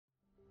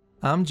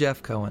I'm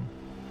Jeff Cohen.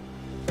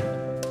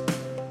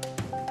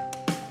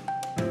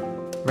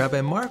 Rabbi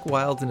Mark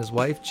Wildes and his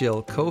wife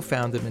Jill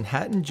co-founded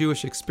Manhattan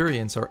Jewish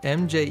Experience, or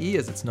MJE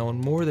as it's known,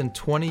 more than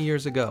 20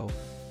 years ago.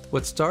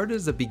 What started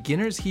as a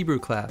beginner's Hebrew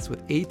class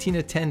with 18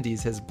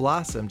 attendees has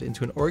blossomed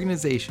into an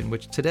organization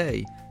which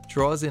today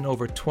draws in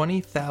over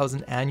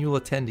 20,000 annual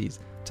attendees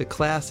to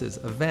classes,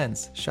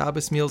 events,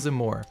 Shabbos meals, and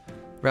more.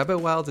 Rabbi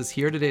Wildes is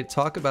here today to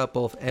talk about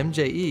both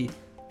MJE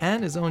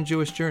and his own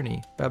Jewish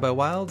journey. Rabbi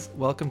Wildes,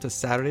 welcome to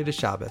Saturday to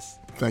Shabbos.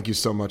 Thank you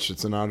so much.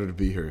 It's an honor to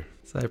be here.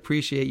 So I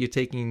appreciate you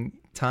taking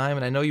time,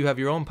 and I know you have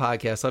your own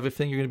podcast, so I have a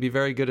feeling you're going to be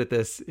very good at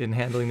this in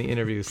handling the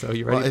interview. So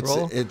you ready to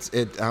roll?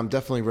 I'm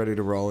definitely ready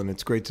to roll, and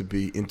it's great to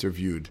be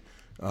interviewed,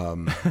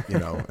 and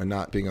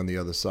not being on the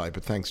other side.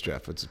 But thanks,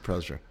 Jeff. It's a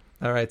pleasure.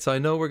 All right, so I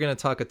know we're going to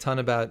talk a ton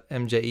about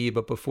MJE,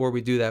 but before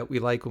we do that, we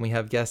like when we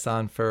have guests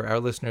on for our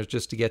listeners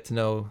just to get to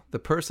know the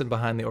person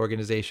behind the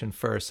organization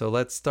first. So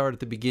let's start at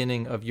the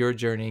beginning of your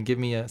journey and give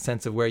me a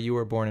sense of where you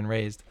were born and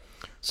raised.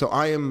 So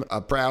I am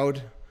a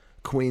proud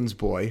Queens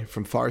boy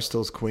from Forest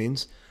Hills,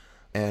 Queens,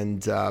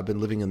 and I've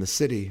been living in the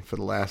city for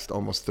the last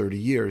almost 30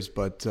 years,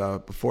 but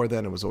before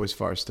then it was always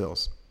Forest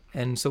Hills.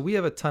 And so we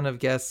have a ton of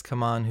guests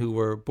come on who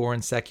were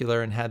born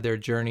secular and had their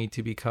journey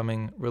to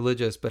becoming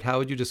religious, but how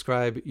would you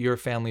describe your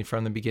family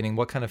from the beginning?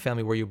 What kind of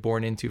family were you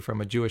born into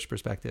from a Jewish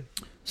perspective?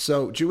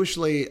 So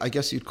Jewishly, I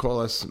guess you'd call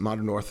us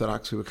modern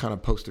Orthodox. We were kind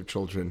of poster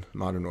children,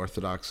 modern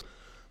Orthodox.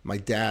 My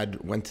dad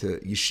went to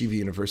Yeshiva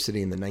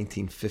University in the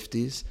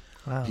 1950s.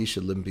 Wow. He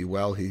should live and be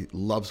well. He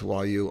loves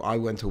YU. I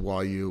went to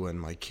YU, and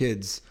my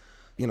kids,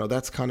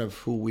 that's kind of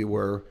who we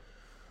were.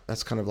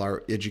 That's kind of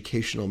our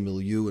educational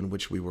milieu in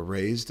which we were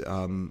raised.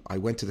 I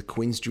went to the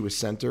Queens Jewish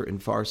Center in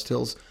Forest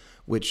Hills,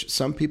 which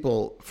some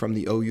people from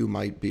the OU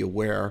might be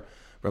aware.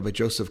 Rabbi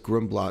Joseph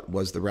Grumblatt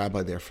was the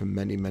rabbi there for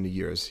many, many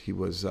years. He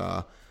was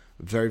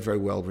very, very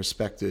well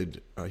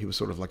respected. He was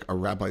sort of like a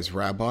rabbi's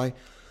rabbi.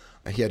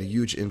 He had a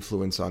huge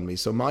influence on me.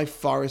 So my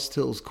Forest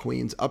Hills,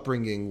 Queens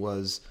upbringing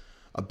was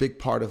a big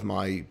part of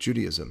my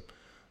Judaism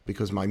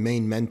because my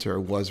main mentor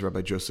was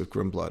Rabbi Joseph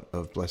Grumblatt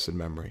of blessed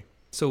memory.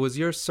 So was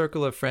your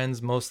circle of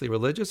friends mostly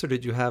religious, or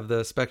did you have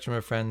the spectrum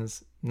of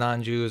friends,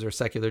 non-Jews or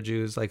secular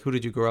Jews? Like, who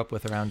did you grow up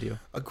with around you?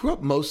 I grew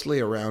up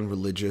mostly around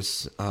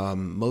religious,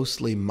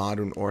 mostly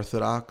modern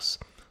Orthodox.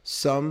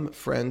 Some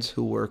friends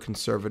who were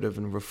conservative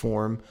and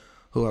reform,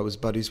 who I was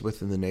buddies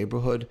with in the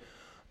neighborhood.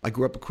 I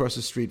grew up across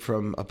the street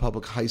from a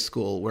public high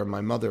school where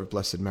my mother of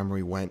blessed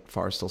memory went,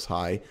 Forest Hills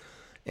High,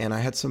 and I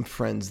had some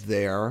friends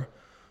there.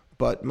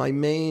 But my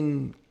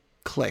main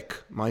clique,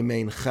 my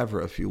main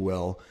chevra, if you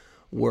will,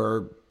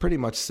 were pretty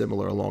much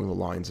similar along the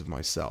lines of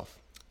myself.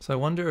 So I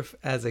wonder if,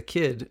 as a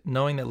kid,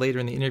 knowing that later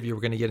in the interview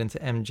we're going to get into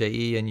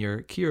MJE and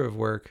your Kiruv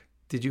work,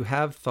 did you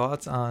have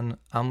thoughts on,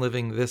 I'm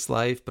living this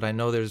life, but I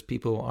know there's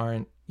people who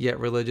aren't yet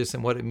religious,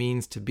 and what it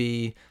means to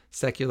be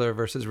secular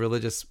versus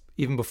religious,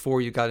 even before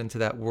you got into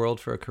that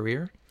world for a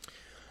career?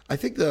 I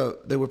think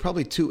there were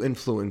probably two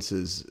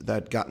influences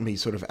that got me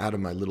sort of out of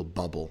my little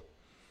bubble.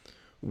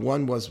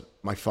 One was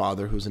my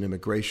father, who's an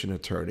immigration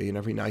attorney, and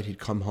every night he'd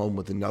come home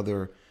with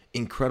another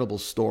incredible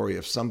story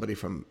of somebody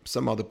from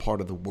some other part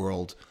of the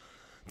world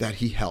that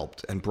he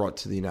helped and brought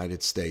to the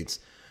United States,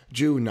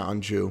 Jew,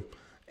 non-Jew.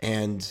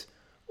 And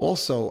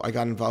also I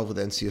got involved with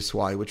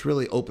NCSY, which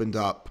really opened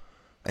up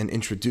and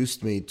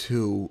introduced me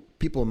to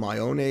people my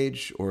own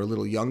age or a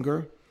little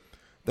younger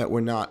that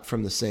were not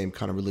from the same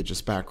kind of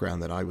religious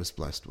background that I was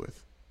blessed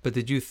with. But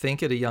did you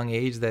think at a young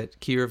age that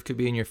Kiruv could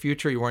be in your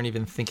future? You weren't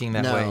even thinking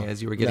that way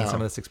as you were getting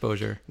some of this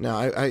exposure? No,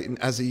 I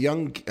as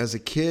a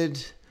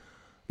kid,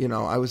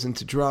 I was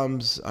into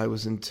drums, I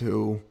was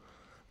into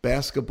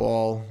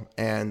basketball,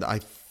 and I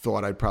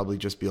thought I'd probably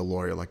just be a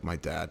lawyer like my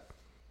dad.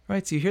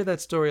 Right, so you hear that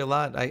story a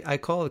lot. I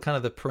call it kind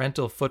of the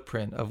parental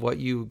footprint of what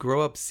you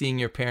grow up seeing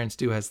your parents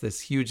do has this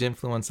huge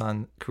influence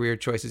on career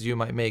choices you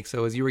might make.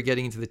 So as you were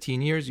getting into the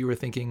teen years, you were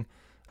thinking,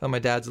 oh, my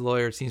dad's a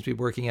lawyer, it seems to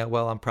be working out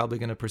well, I'm probably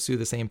going to pursue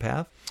the same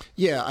path?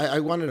 Yeah, I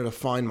wanted to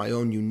find my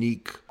own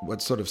unique,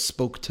 what sort of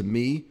spoke to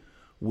me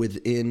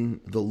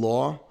within the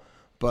law.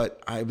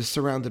 But I was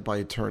surrounded by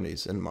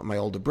attorneys, and my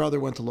older brother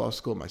went to law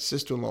school, my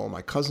sister-in-law,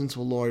 my cousins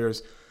were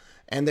lawyers,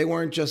 and they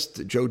weren't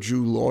just Joe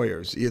Jew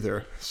lawyers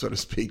either, so to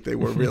speak. They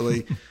were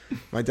really,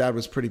 my dad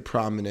was pretty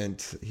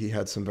prominent. He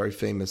had some very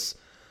famous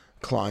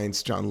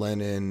clients, John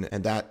Lennon,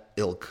 and that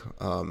ilk.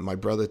 My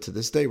brother to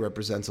this day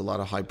represents a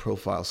lot of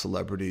high-profile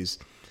celebrities.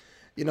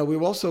 We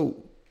were also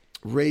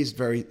raised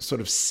very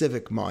sort of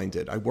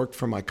civic-minded. I worked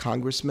for my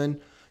congressman,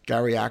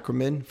 Gary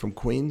Ackerman from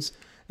Queens,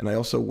 and I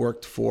also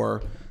worked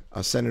for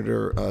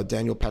Senator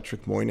Daniel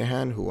Patrick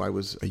Moynihan, who I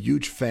was a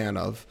huge fan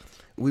of.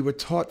 We were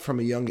taught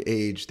from a young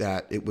age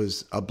that it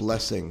was a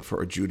blessing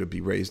for a Jew to be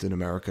raised in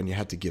America and you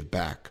had to give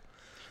back.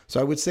 So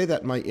I would say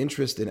that my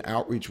interest in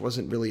outreach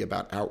wasn't really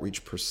about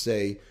outreach per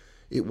se.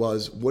 It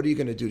was, what are you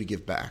going to do to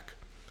give back?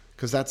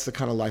 Because that's the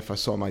kind of life I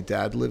saw my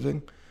dad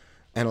living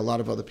and a lot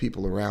of other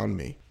people around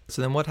me.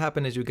 So then what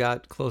happened as you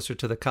got closer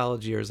to the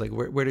college years? Like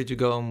where did you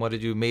go and what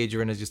did you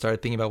major in as you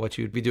started thinking about what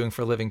you'd be doing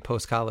for a living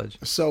post-college?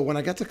 So when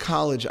I got to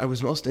college, I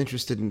was most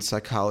interested in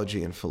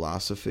psychology and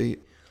philosophy,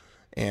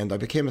 and I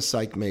became a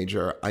psych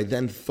major. I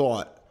then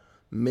thought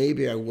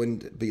maybe I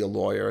wouldn't be a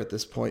lawyer at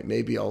this point.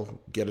 Maybe I'll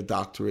get a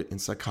doctorate in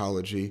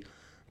psychology,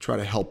 try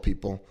to help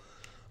people.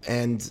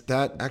 And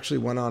that actually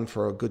went on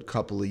for a good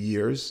couple of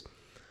years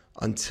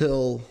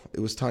until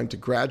it was time to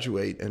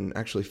graduate and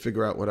actually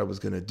figure out what I was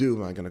going to do.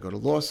 Am I going to go to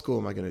law school?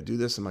 Am I going to do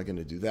this? Am I going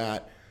to do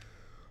that?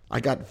 I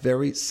got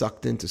very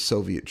sucked into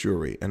Soviet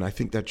Jewry, and I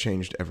think that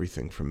changed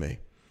everything for me.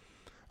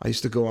 I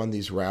used to go on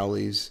these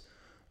rallies.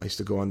 I used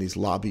to go on these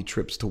lobby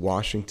trips to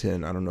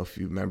Washington. I don't know if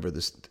you remember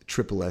this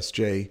Triple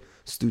SJ,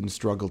 Student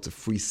Struggle to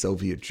Free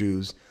Soviet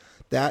Jews.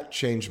 That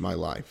changed my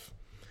life.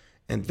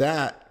 And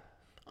that,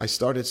 I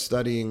started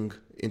studying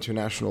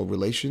international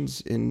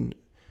relations in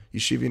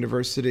Yeshiva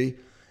University.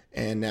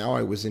 And now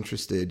I was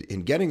interested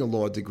in getting a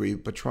law degree,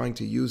 but trying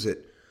to use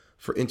it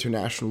for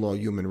international law,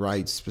 human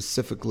rights,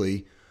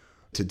 specifically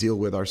to deal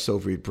with our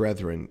Soviet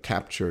brethren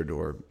captured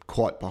or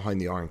caught behind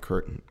the Iron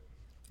Curtain.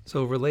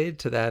 So related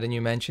to that, and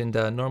you mentioned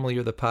normally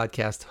you're the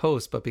podcast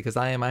host, but because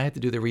I had to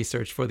do the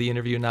research for the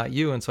interview, not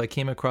you. And so I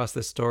came across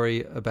this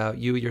story about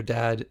you, your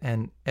dad,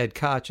 and Ed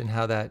Koch and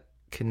how that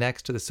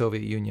connects to the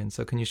Soviet Union.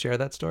 So can you share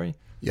that story?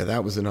 Yeah,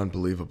 that was an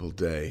unbelievable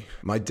day.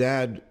 My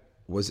dad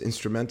was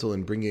instrumental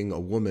in bringing a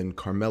woman,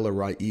 Carmela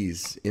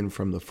Raiz, in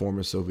from the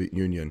former Soviet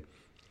Union.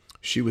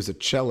 She was a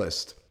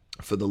cellist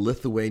for the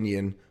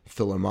Lithuanian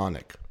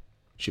Philharmonic.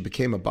 She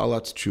became a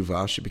Balat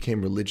Tshuva. She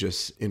became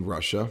religious in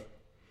Russia.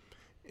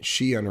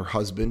 She and her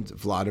husband,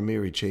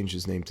 Vladimir, he changed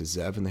his name to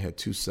Zev, and they had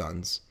 2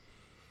 sons.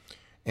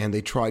 And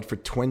they tried for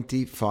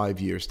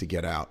 25 years to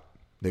get out.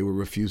 They were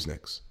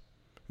refuseniks.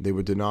 They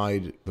were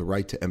denied the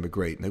right to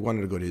emigrate, and they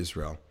wanted to go to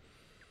Israel.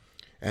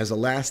 As a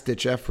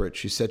last-ditch effort,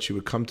 she said she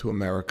would come to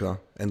America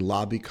and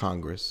lobby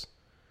Congress.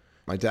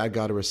 My dad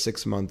got her a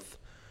 6-month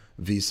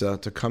visa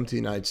to come to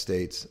the United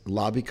States,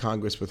 lobby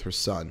Congress with her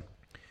son.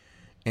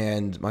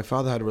 And my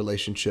father had a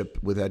relationship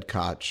with Ed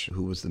Koch,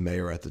 who was the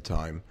mayor at the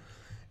time,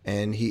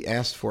 and he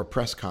asked for a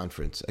press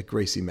conference at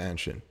Gracie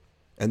Mansion.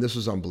 And this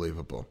was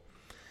unbelievable.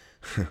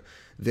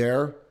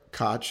 There,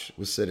 Koch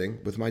was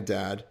sitting with my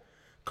dad,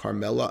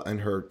 Carmela, and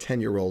her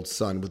 10-year-old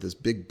son with this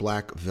big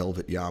black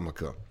velvet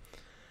yarmulke.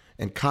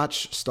 And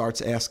Koch starts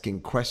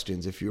asking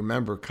questions. If you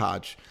remember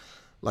Koch,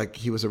 like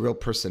he was a real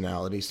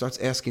personality, he starts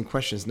asking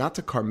questions, not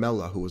to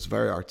Carmela, who was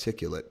very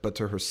articulate, but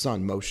to her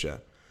son,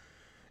 Moshe.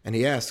 And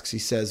he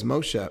says,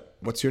 Moshe,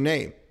 what's your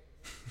name?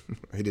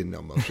 He didn't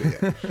know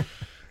Moshe yet.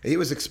 He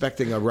was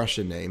expecting a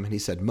Russian name, and he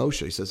said,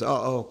 Moshe. He says,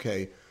 oh,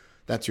 okay,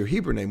 that's your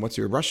Hebrew name. What's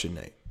your Russian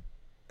name?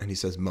 And he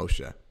says,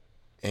 Moshe.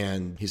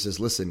 And he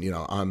says, listen,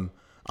 I'm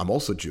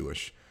also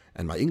Jewish,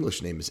 and my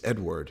English name is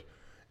Edward,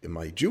 and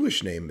my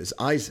Jewish name is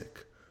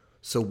Isaac.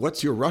 So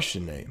what's your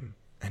Russian name?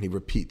 And he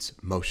repeats,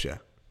 Moshe.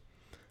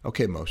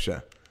 Okay,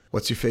 Moshe,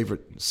 what's your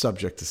favorite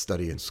subject to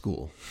study in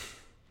school?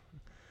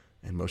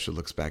 And Moshe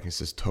looks back and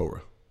says,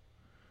 Torah.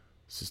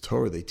 He says,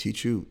 Torah, they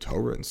teach you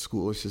Torah in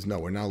school? He says, no,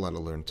 we're not allowed to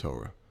learn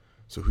Torah.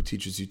 So who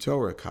teaches you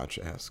Torah? Koch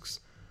asks.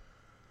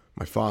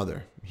 My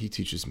father, he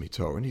teaches me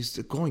Torah. And he's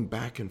going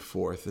back and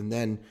forth. And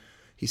then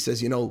he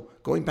says,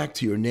 going back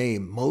to your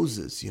name,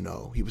 Moses, he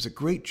was a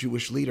great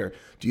Jewish leader.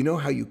 Do you know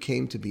how you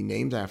came to be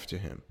named after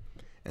him?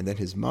 And then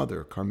his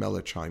mother,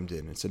 Carmela, chimed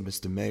in and said,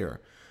 Mr.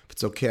 Mayor, if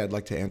it's okay, I'd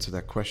like to answer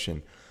that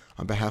question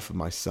on behalf of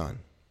my son.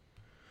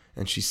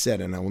 And she said,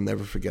 and I will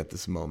never forget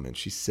this moment,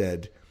 she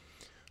said,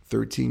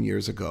 13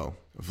 years ago,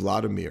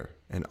 Vladimir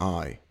and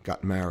I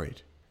got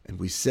married. And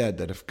we said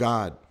that if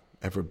God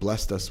ever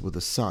blessed us with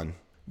a son,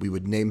 we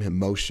would name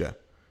him Moshe,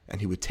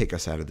 and he would take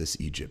us out of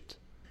this Egypt.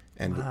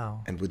 And,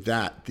 wow. And with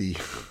that,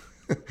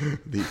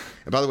 and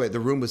by the way, the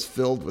room was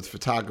filled with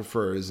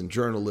photographers and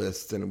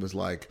journalists, and it was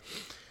like,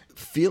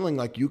 feeling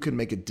like you can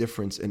make a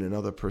difference in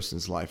another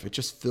person's life. It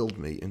just filled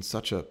me in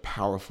such a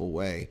powerful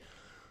way.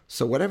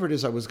 So whatever it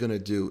is I was going to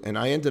do, and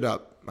I ended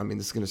up,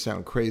 this is going to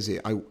sound crazy,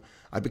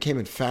 I became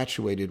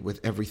infatuated with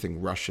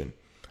everything Russian.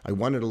 I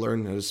wanted to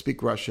learn how to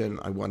speak Russian.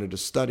 I wanted to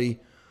study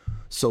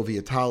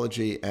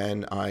Sovietology,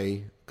 and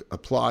I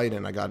applied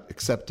and I got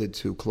accepted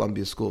to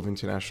Columbia School of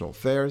International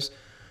Affairs,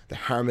 the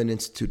Harman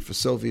Institute for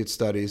Soviet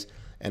Studies,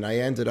 and I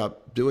ended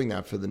up doing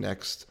that for the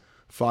next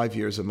 5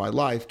 years of my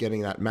life,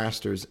 getting that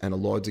master's and a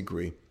law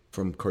degree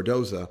from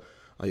Cardozo.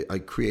 I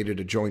created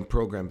a joint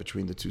program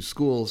between the 2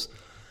 schools,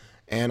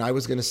 and I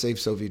was going to save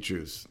Soviet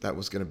Jews. That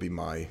was going to be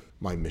my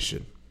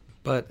mission.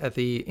 But at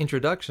the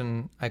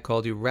introduction, I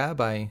called you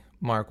Rabbi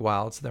Mark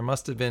Wildes. There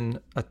must have been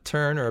a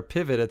turn or a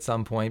pivot at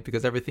some point,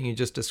 because everything you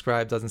just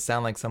described doesn't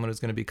sound like someone who's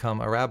going to become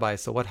a rabbi.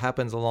 So what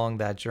happens along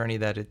that journey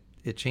that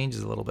it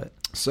changes a little bit?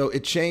 So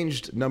it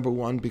changed, number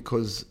one,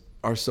 because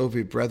our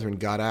Soviet brethren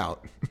got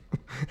out.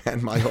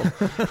 And my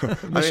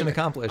whole mission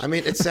accomplished.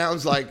 It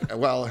sounds like,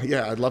 well,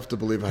 yeah, I'd love to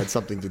believe I had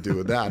something to do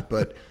with that,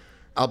 but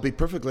I'll be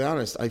perfectly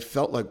honest. I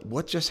felt like,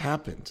 what just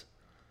happened?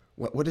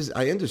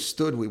 I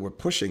understood we were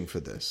pushing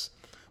for this,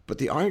 but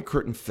the Iron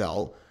Curtain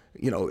fell.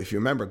 if you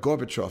remember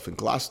Gorbachev and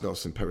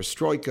Glasnost and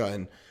Perestroika,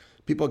 and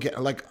people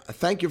get like,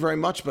 thank you very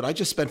much, but I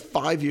just spent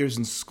 5 years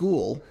in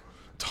school,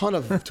 ton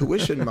of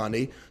tuition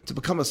money to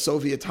become a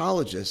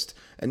Sovietologist,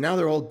 and now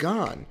they're all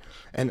gone.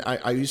 And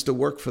I used to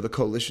work for the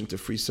Coalition to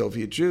Free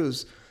Soviet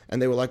Jews,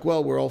 and they were like,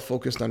 well, we're all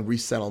focused on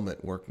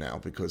resettlement work now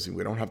because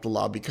we don't have to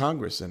lobby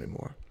Congress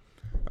anymore.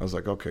 I was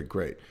like, okay,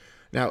 great.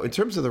 Now, in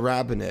terms of the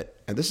rabbinate,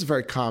 and this is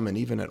very common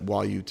even at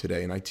YU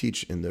today, and I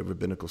teach in the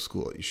rabbinical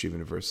school at Yeshiva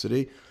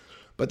University,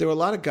 but there were a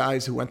lot of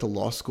guys who went to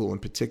law school in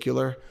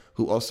particular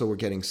who also were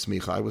getting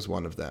smicha. I was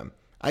one of them.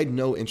 I had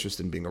no interest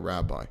in being a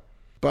rabbi,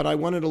 but I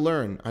wanted to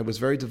learn. I was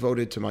very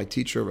devoted to my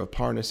teacher, Rav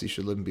Parnas. He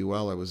should live and be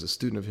well. I was a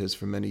student of his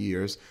for many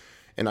years,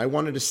 and I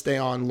wanted to stay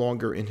on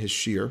longer in his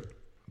shir,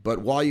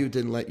 but YU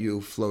didn't let you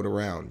float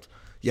around.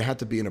 You had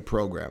to be in a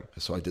program.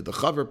 So I did the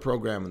Chaver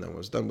program, and then when I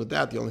was done with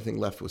that, the only thing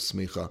left was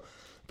smicha.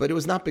 But it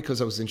was not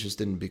because I was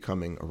interested in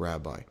becoming a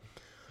rabbi.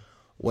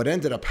 What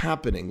ended up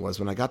happening was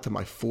when I got to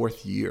my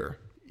 4th year,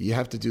 you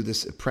have to do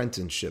this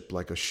apprenticeship,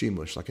 like a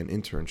shimush, like an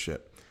internship.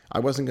 I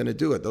wasn't going to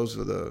do it. Those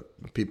were the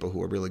people who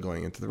were really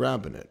going into the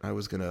rabbinate. I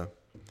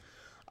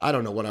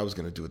don't know what I was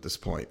going to do at this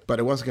point, but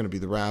it wasn't going to be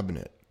the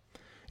rabbinate.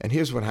 And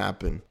here's what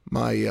happened.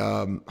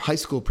 My high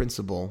school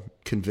principal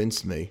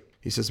convinced me.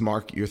 He says,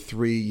 Mark, you're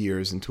 3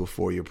 years into a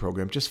 4-year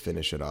program. Just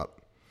finish it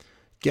up.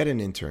 Get an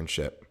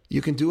internship.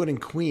 You can do it in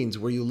Queens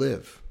where you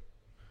live.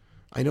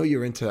 I know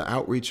you're into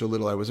outreach a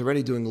little. I was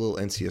already doing a little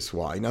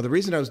NCSY. Now, the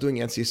reason I was doing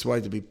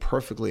NCSY, to be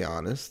perfectly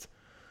honest,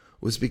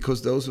 was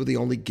because those were the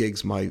only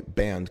gigs my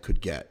band could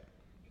get.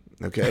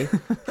 Okay?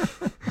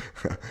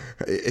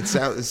 It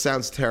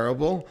sounds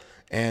terrible.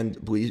 And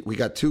we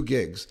got 2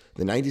 gigs.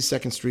 The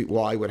 92nd Street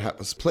Y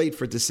was played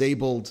for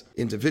disabled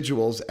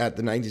individuals at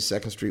the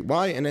 92nd Street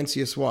Y and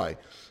NCSY.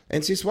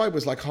 NCSY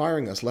was like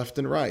hiring us left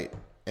and right.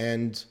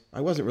 And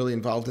I wasn't really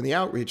involved in the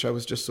outreach. I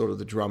was just sort of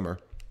the drummer.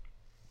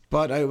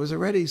 But I was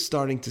already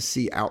starting to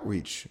see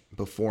outreach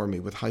before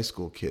me with high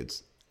school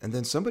kids. And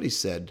then somebody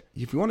said,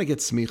 if you want to get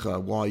smicha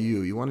at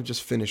YU, you want to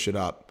just finish it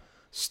up,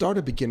 start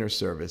a beginner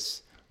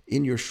service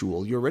in your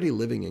shul. You're already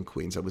living in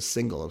Queens. I was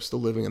single. I was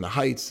still living in the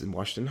Heights, in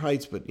Washington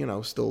Heights, but,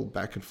 still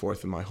back and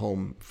forth in my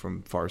home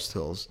from Forest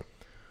Hills.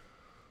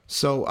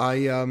 So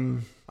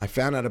I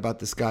found out about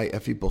this guy,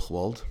 Effie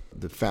Buchwald,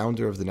 the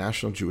founder of the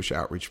National Jewish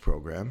Outreach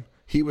Program.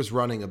 He was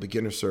running a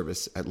beginner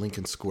service at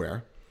Lincoln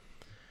Square,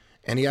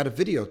 and he had a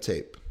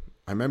videotape.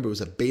 I remember it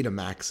was a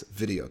Betamax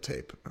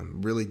videotape.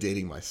 I'm really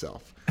dating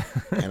myself.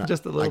 And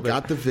Just a little bit. I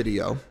got the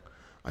video.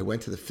 I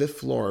went to the 5th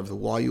floor of the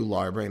YU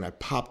library, and I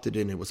popped it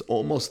in. It was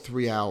almost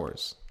 3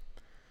 hours.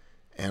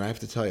 And I have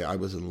to tell you, I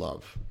was in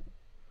love.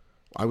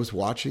 I was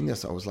watching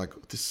this. I was like,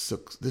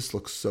 this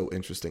looks so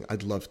interesting.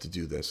 I'd love to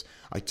do this.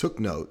 I took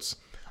notes.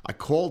 I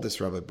called this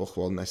Rabbi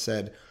Buchwald, and I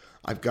said,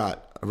 I've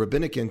got a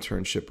rabbinic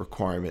internship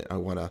requirement I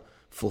want to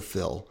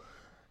fulfill.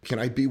 Can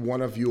I be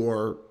one of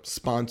your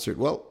sponsored,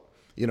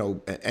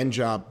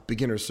 NJOB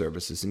beginner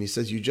services? And he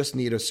says, you just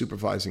need a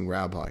supervising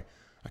rabbi.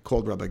 I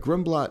called Rabbi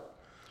Grumblatt.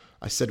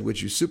 I said,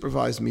 would you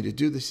supervise me to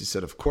do this? He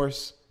said, of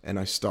course. And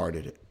I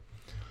started it.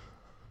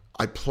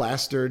 I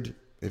plastered,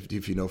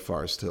 if you know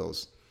Forest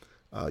Hills,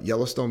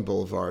 Yellowstone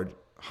Boulevard,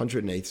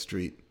 108th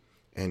Street,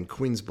 and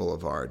Queens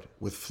Boulevard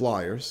with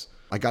flyers.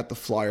 I got the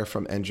flyer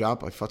from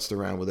NJOB. I futzed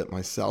around with it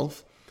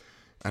myself.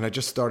 And I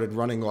just started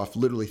running off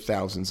literally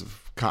thousands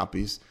of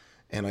copies.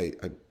 And I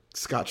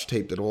scotch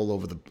taped it all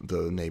over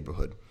the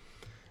neighborhood.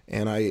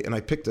 And I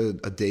picked a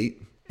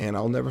date. And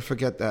I'll never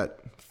forget that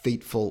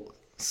fateful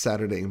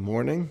Saturday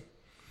morning.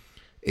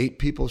 8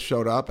 people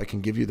showed up. I can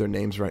give you their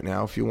names right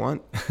now if you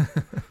want.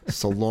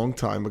 It's a long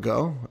time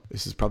ago.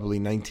 This is probably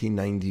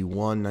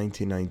 1991,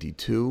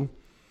 1992.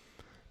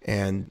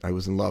 And I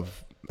was in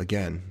love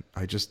again.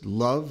 I just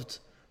loved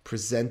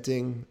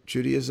presenting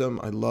Judaism.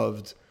 I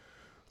loved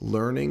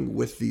learning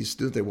with these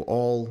students. They were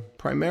all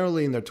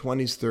primarily in their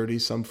 20s,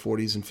 30s, some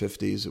 40s and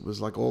 50s. It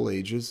was like all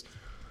ages.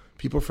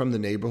 People from the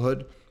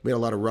neighborhood. We had a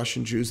lot of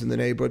Russian Jews in the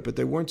neighborhood, but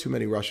there weren't too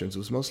many Russians. It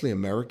was mostly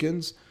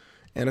Americans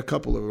and a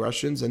couple of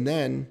Russians. And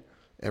then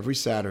every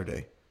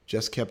Saturday,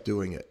 just kept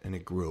doing it, and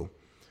it grew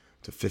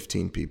to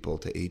 15 people,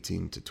 to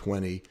 18, to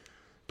 20.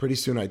 Pretty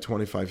soon I had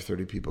 25,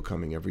 30 people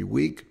coming every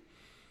week.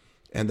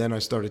 And then I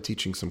started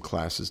teaching some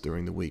classes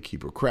during the week,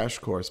 Hebrew crash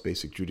course,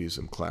 basic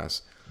Judaism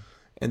class.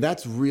 And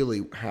that's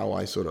really how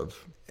I sort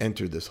of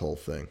entered this whole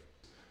thing.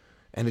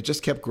 And it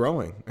just kept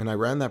growing. And I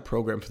ran that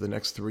program for the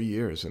next 3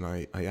 years, and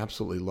I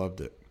absolutely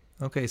loved it.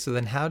 Okay, so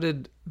then how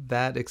did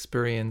that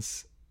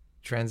experience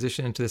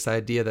transition into this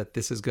idea that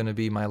this is going to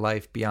be my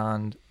life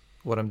beyond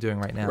what I'm doing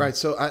right now? Right.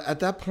 So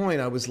at that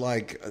point, I was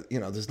like,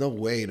 there's no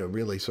way to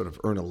really sort of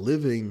earn a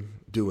living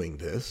doing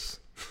this.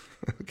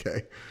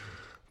 Okay.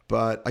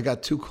 But I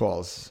got 2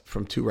 calls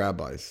from 2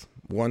 rabbis.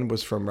 One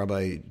was from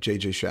Rabbi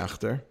J.J.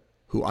 Schachter,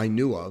 who I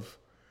knew of.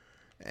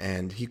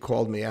 And he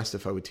called me, asked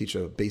if I would teach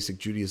a basic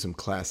Judaism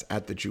class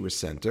at the Jewish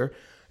Center.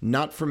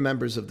 Not for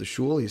members of the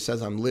shul. He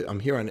says, I'm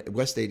here on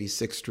West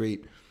 86th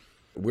Street.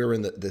 We're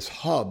in this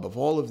hub of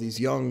all of these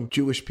young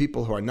Jewish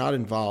people who are not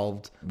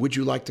involved. Would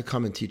you like to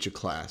come and teach a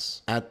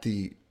class at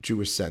the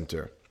Jewish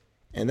Center?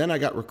 And then I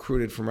got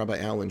recruited from Rabbi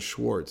Alan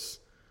Schwartz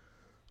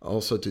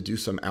also to do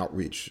some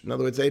outreach. In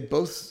other words, they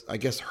both, I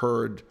guess,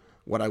 heard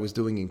what I was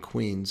doing in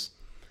Queens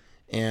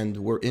and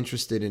were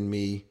interested in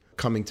me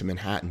coming to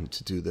Manhattan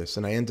to do this.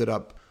 And I ended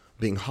up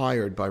being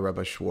hired by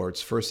Rabbi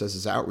Schwartz, first as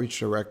his outreach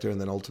director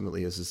and then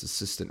ultimately as his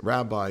assistant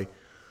rabbi,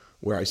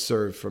 where I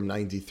served from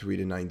 93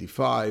 to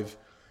 95.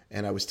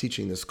 And I was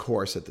teaching this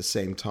course at the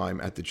same time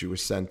at the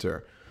Jewish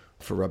Center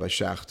for Rabbi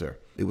Schachter.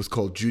 It was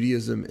called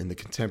Judaism in the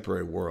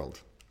Contemporary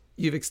World.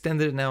 You've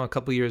extended it now a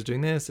couple of years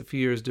doing this, a few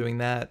years doing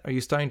that. Are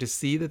you starting to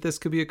see that this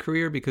could be a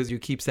career because you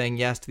keep saying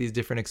yes to these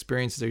different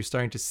experiences? Are you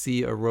starting to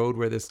see a road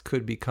where this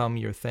could become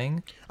your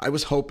thing? I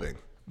was hoping,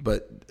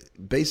 but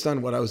based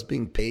on what I was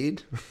being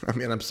paid, I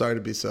mean, I'm sorry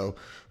to be so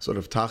sort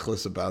of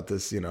tachlis about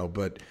this,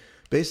 but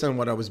based on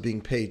what I was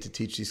being paid to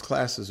teach these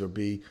classes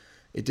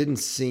it didn't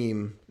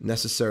seem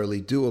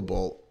necessarily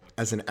doable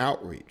as an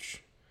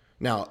outreach.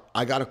 Now,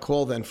 I got a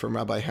call then from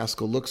Rabbi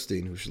Haskell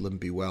Lookstein, who should live and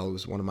be well, who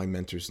was one of my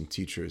mentors and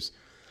teachers,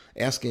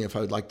 asking if I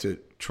would like to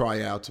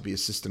try out to be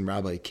assistant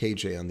rabbi at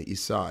KJ on the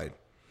east side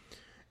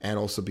and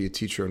also be a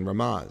teacher in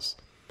Ramaz.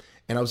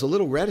 And I was a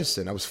little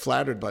reticent. I was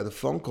flattered by the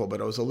phone call,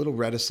 but I was a little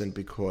reticent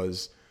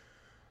because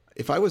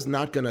if I was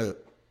not going to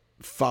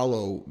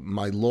follow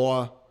my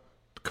law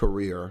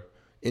career,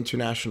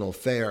 international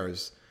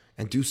affairs,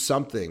 and do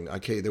something,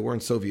 okay, there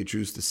weren't Soviet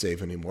Jews to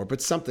save anymore,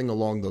 but something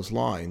along those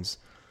lines,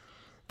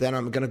 then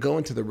I'm going to go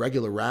into the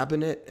regular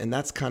rabbinate, and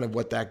that's kind of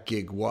what that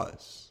gig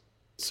was.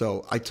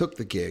 So I took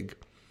the gig,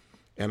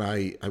 and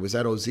I was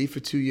at OZ for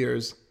 2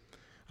 years.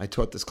 I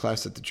taught this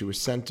class at the Jewish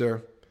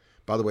Center.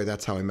 By the way,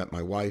 that's how I met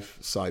my wife,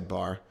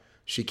 sidebar.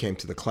 She came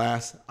to the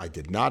class. I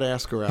did not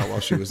ask her out while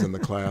she was in the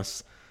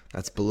class.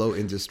 That's below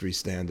industry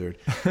standard.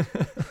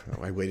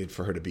 I waited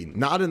for her to be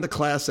not in the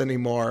class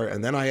anymore,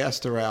 and then I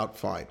asked her out,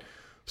 fine.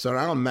 So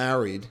now I'm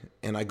married,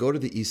 and I go to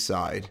the east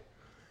side,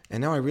 and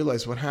now I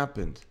realize what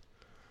happened.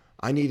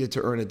 I needed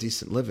to earn a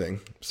decent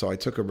living, so I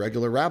took a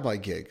regular rabbi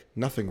gig.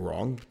 Nothing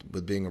wrong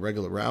with being a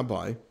regular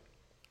rabbi.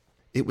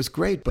 It was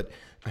great, but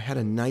I had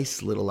a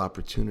nice little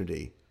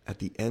opportunity. At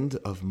the end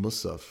of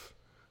Musaf,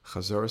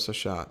 Chazoras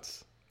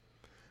Hashatz,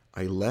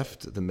 I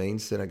left the main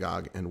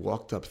synagogue and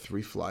walked up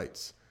 3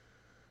 flights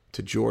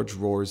to George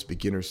Rohr's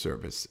beginner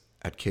service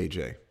at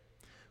KJ,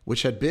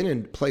 which had been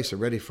in place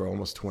already for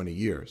almost 20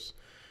 years.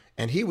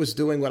 And he was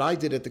doing what I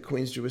did at the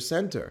Queens Jewish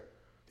Center.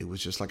 It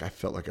was just like I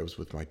felt like I was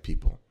with my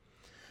people.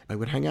 I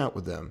would hang out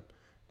with them,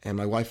 and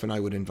my wife and I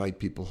would invite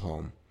people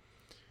home.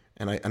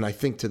 And I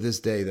think to this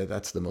day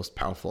that's the most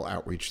powerful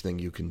outreach thing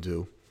you can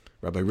do.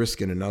 Rabbi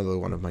Riskin, another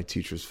one of my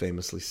teachers,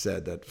 famously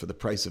said that for the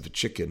price of a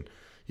chicken,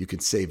 you can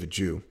save a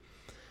Jew.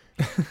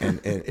 and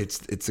it's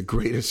the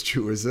greatest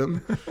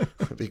Jewism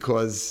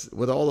because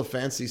with all the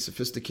fancy,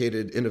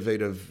 sophisticated,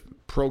 innovative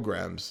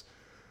programs,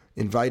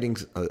 inviting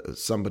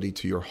somebody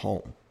to your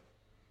home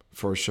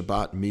for a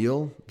Shabbat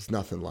meal is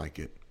nothing like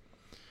it.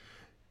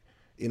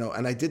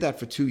 And I did that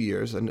for 2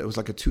 years, and it was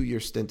like a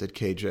 2-year stint at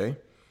KJ.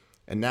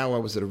 And now I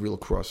was at a real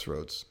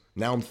crossroads.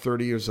 Now I'm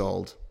 30 years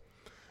old,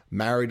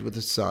 married with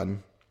a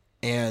son,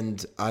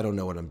 and I don't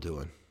know what I'm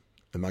doing.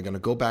 Am I going to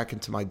go back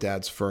into my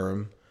dad's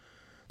firm?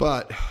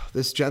 But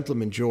this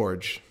gentleman,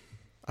 George,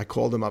 I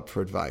called him up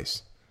for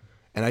advice.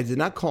 And I did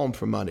not call him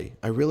for money.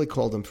 I really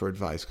called him for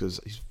advice because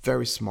he's a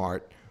very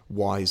smart,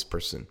 wise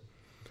person.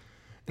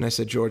 And I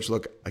said, George,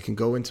 look, I can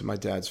go into my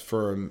dad's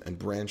firm and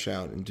branch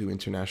out and do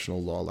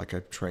international law like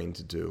I've trained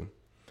to do.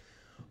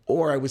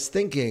 Or I was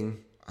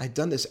thinking, I'd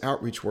done this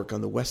outreach work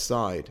on the west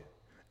side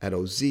at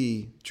OZ,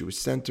 Jewish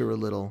Center a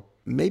little.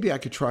 Maybe I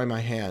could try my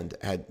hand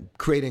at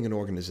creating an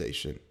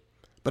organization,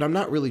 but I'm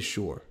not really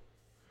sure.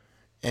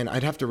 And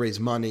I'd have to raise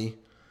money,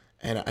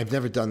 and I've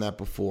never done that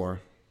before.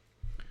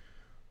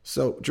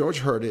 So George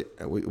heard it.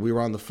 We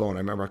were on the phone. I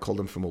remember I called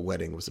him from a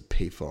wedding. It was a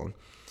payphone.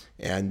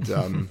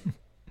 And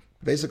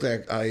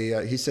basically,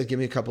 he said, give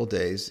me a couple of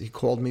days. He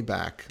called me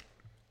back,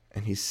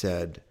 and he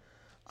said,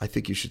 I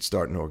think you should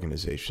start an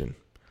organization.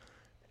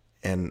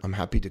 And I'm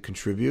happy to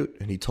contribute.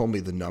 And he told me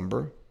the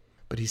number.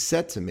 But he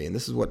said to me, and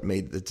this is what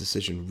made the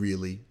decision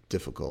really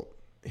difficult.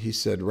 He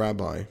said,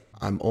 Rabbi,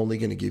 I'm only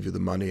going to give you the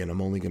money, and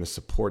I'm only going to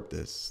support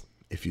this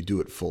if you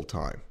do it full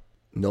time.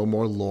 No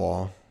more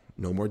law,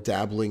 no more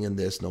dabbling in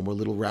this, no more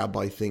little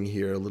rabbi thing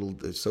here, a little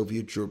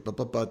Soviet Jew,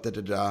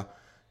 da-da-da.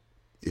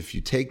 If you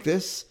take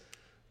this,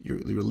 you're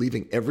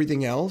leaving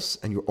everything else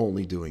and you're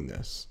only doing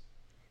this.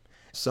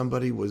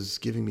 Somebody was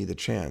giving me the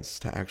chance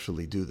to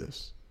actually do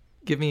this.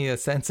 Give me a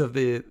sense of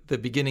the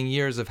beginning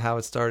years of how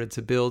it started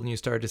to build and you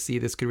started to see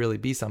this could really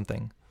be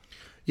something.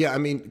 Yeah, I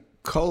mean,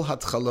 kol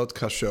hatchalot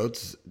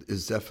kashot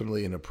is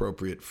definitely an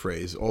appropriate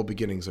phrase. All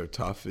beginnings are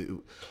tough.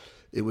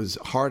 It was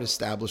hard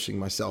establishing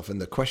myself.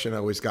 And the question I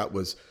always got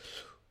was,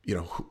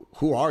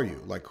 who are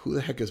you? Like, who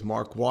the heck is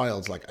Mark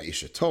Wildes? Like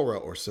Aisha Torah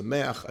or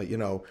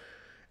Sameach,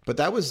 But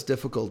that was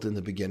difficult in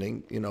the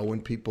beginning,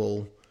 when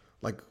people,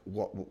 like,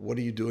 what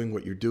are you doing,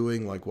 what you're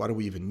doing? Like, why do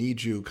we even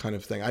need you kind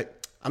of thing?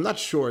 I'm not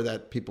sure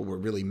that people were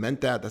really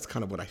meant that. That's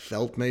kind of what I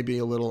felt maybe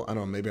a little. I don't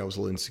know, maybe I was a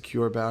little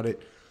insecure about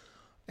it.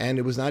 And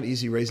it was not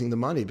easy raising the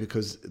money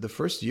because the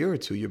first year or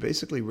two, you're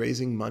basically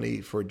raising money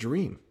for a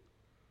dream.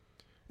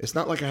 It's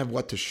not like I have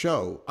what to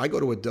show. I go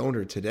to a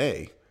donor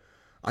today.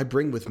 I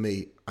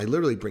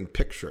literally bring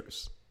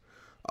pictures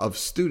of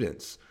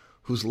students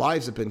whose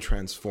lives have been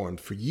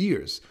transformed for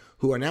years,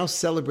 who are now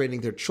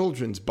celebrating their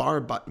children's bar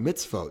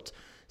mitzvot,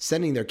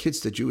 sending their kids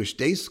to Jewish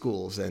day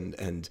schools,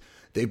 and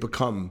they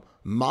become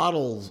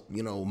models,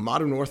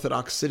 modern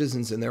Orthodox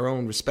citizens in their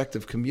own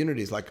respective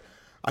communities. Like,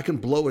 I can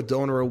blow a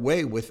donor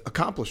away with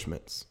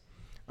accomplishments.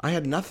 I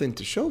had nothing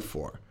to show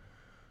for.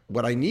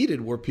 What I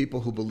needed were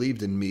people who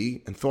believed in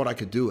me and thought I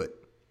could do it.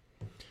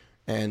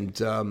 And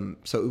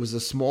so it was a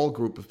small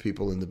group of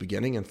people in the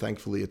beginning, and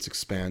thankfully it's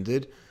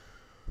expanded.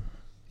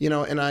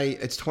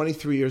 It's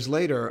 23 years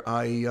later,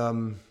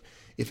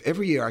 if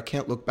every year I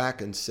can't look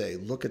back and say,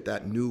 look at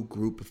that new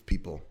group of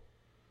people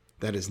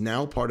that is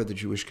now part of the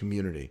Jewish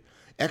community.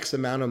 X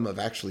amount of them have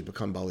actually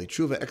become Baalei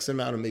Tshuva. X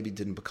amount of them maybe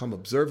didn't become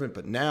observant,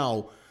 but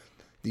now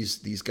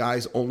these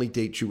guys only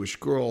date Jewish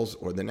girls,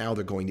 or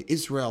they're going to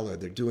Israel, or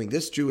they're doing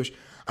this Jewish.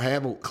 I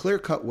have a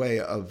clear-cut way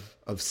of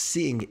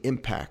seeing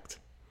impact.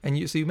 And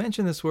you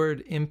mentioned this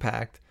word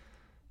impact,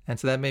 and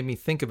so that made me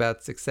think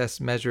about success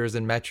measures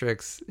and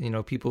metrics,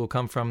 people who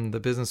come from the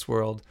business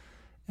world.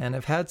 And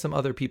I've had some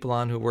other people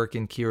on who work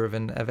in Kiruv,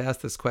 and I've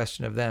asked this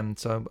question of them.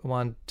 So I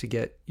want to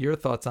get your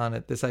thoughts on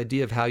it, this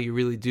idea of how you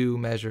really do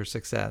measure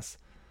success.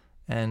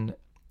 And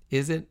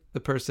is it the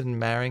person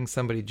marrying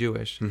somebody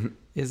Jewish? Mm-hmm.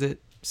 Is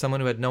it someone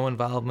who had no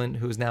involvement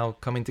who's now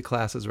coming to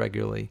classes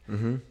regularly?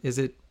 Mm-hmm. Is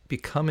it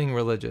becoming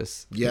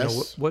religious?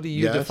 Yes. What do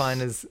you define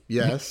as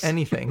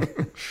anything?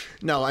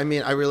 No,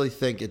 I really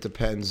think it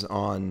depends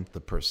on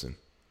the person.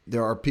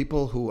 There are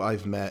people who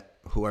I've met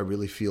who I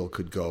really feel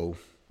could go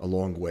a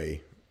long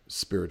way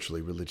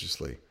spiritually,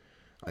 religiously.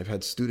 I've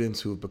had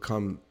students who have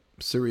become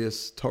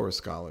serious Torah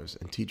scholars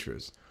and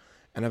teachers.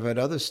 And I've had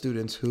other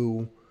students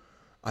who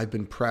I've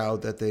been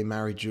proud that they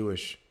married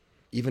Jewish.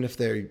 Even if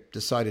they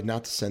decided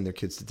not to send their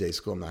kids to day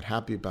school, I'm not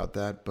happy about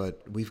that,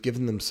 but we've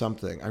given them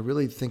something. I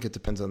really think it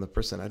depends on the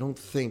person. I don't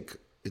think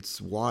it's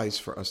wise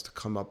for us to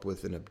come up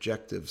with an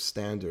objective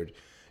standard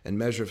and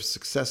measure of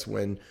success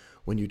when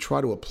you try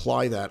to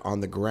apply that on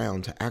the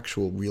ground to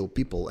actual real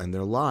people and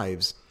their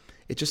lives.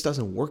 It just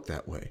doesn't work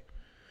that way.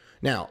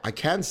 Now, I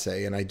can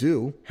say, and I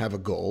do have a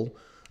goal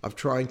of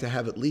trying to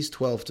have at least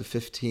 12 to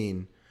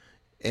 15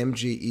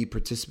 MGE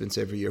participants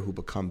every year who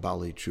become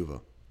Baalei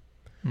Tshuva.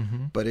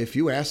 Mm-hmm. But if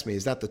you ask me,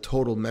 is that the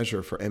total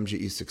measure for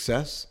MGE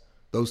success?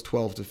 Those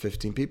 12 to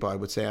 15 people, I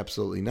would say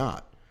absolutely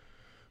not.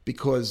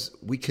 Because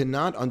we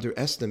cannot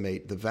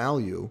underestimate the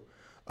value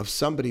of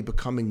somebody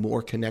becoming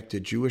more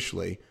connected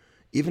Jewishly,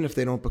 even if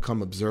they don't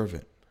become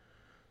observant.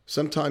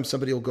 Sometimes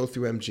somebody will go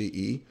through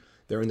MGE,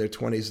 they're in their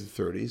 20s and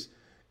 30s,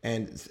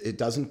 and it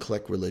doesn't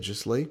click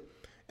religiously.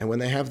 And when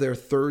they have their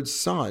third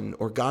son,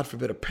 or God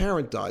forbid a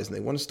parent dies, and they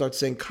want to start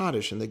saying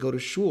Kaddish, and they go to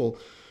shul,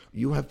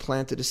 you have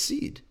planted a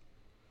seed.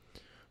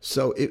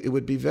 So it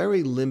would be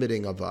very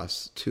limiting of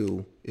us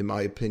to, in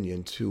my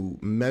opinion, to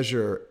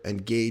measure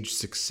and gauge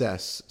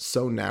success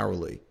so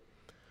narrowly,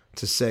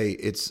 to say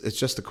it's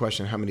just a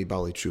question, how many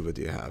Baalei Tshuva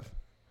do you have?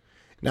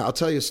 Now, I'll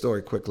tell you a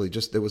story quickly.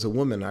 There was a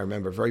woman I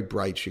remember, very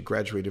bright. She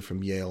graduated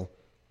from Yale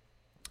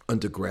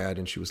undergrad,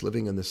 and she was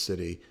living in the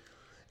city.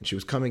 And she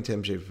was coming to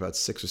MJ for about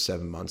 6 or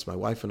 7 months. My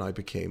wife and I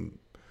became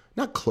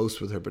not close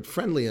with her, but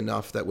friendly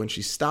enough that when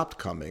she stopped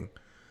coming,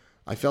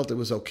 I felt it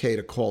was okay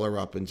to call her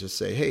up and just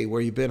say, hey, where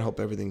you been? Hope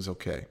everything's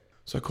okay.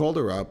 So I called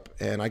her up,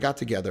 and I got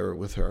together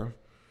with her.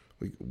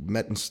 We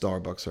met in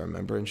Starbucks, I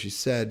remember. And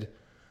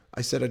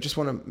I said, I just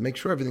want to make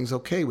sure everything's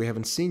okay. We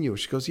haven't seen you.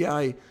 She goes, yeah,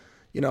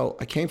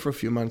 I came for a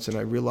few months, and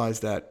I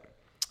realized that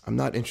I'm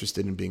not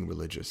interested in being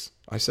religious.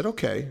 I said,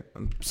 okay,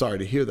 I'm sorry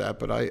to hear that,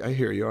 but I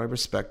hear you. I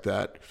respect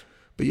that.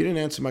 But you didn't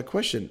answer my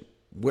question.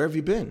 Where have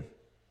you been?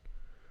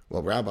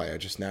 Well, Rabbi, I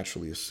just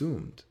naturally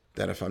assumed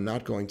that if I'm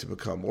not going to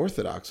become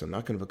Orthodox, I'm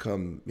not going to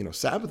become,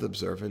 Sabbath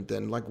observant,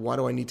 then why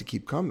do I need to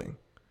keep coming?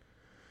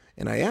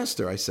 And I asked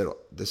her, I said,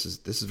 this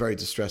is very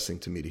distressing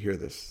to me to hear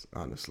this,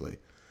 honestly.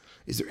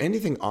 Is there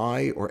anything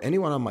I or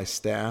anyone on my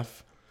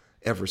staff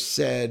ever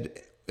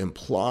said,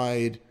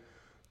 implied,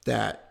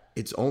 that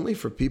it's only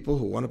for people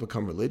who want to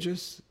become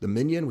religious? The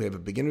minyan, we have a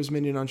beginner's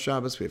minyan on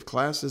Shabbos, we have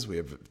classes, we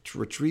have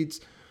retreats.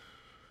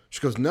 She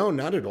goes, no,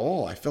 not at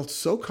all. I felt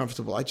so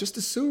comfortable. I just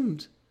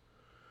assumed.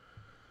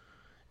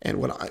 And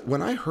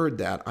when I heard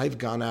that, I've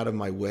gone out of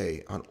my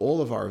way on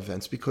all of our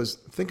events, because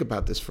think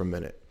about this for a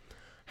minute.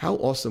 How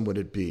awesome would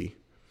it be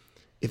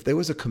if there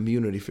was a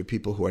community for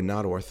people who are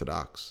not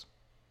Orthodox,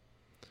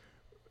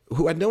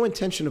 who had no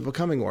intention of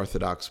becoming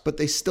Orthodox, but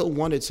they still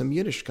wanted some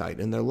Yiddishkeit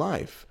in their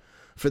life,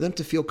 for them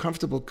to feel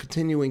comfortable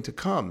continuing to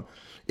come?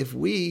 If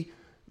we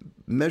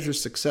measure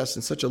success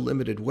in such a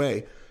limited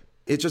way,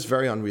 it's just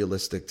very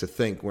unrealistic to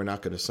think we're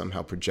not going to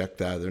somehow project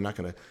that. They're not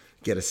going to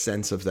get a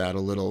sense of that a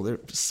little. They're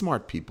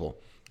smart people.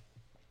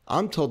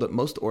 I'm told that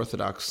most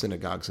Orthodox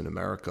synagogues in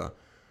America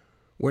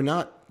were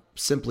not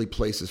simply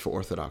places for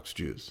Orthodox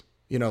Jews.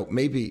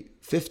 Maybe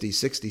 50,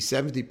 60,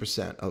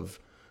 70% of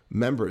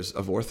members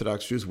of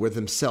Orthodox Jews were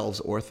themselves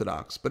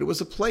Orthodox. But it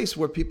was a place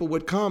where people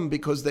would come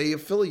because they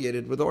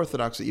affiliated with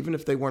Orthodoxy, even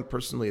if they weren't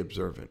personally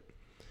observant.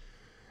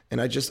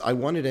 And I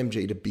wanted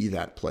MJ to be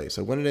that place.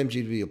 I wanted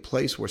MJ to be a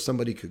place where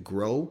somebody could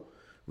grow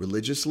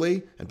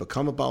religiously and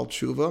become a Baal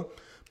Tshuva,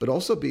 but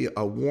also be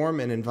a warm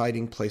and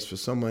inviting place for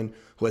someone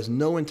who has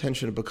no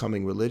intention of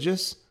becoming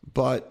religious,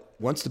 but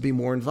wants to be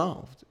more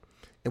involved.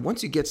 And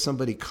once you get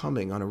somebody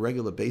coming on a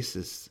regular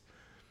basis,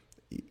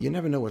 you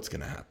never know what's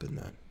going to happen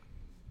then.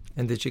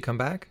 And did she come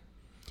back?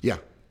 Yeah.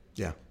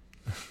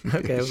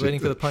 Okay, I was waiting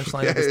for the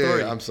punchline of the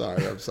story. I'm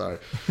sorry.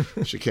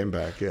 She came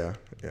back, yeah,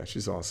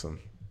 she's awesome.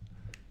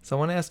 So I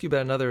want to ask you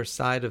about another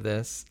side of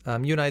this.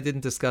 You and I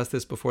didn't discuss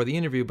this before the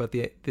interview, but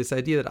this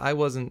idea that I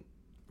wasn't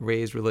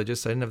raised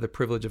religious, so I didn't have the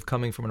privilege of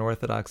coming from an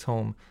Orthodox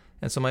home.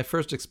 And so my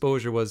first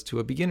exposure was to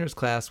a beginner's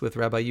class with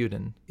Rabbi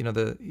Wildes.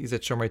 He's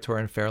at Shomrei Torah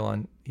in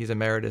Fairlawn. He's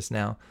emeritus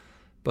now.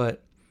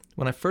 But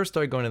when I first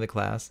started going to the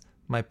class,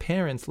 my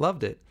parents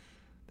loved it.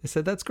 They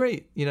said, that's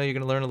great. You're going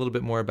to learn a little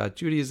bit more about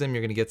Judaism.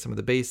 You're going to get some of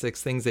the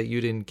basics, things that you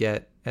didn't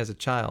get as a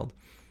child.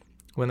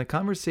 When the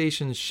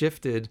conversation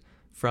shifted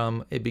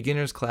from a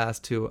beginner's class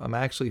to I'm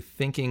actually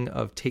thinking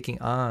of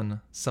taking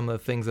on some of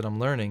the things that I'm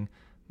learning,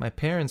 my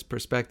parents'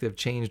 perspective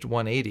changed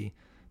 180.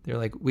 They're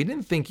like, we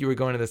didn't think you were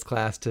going to this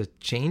class to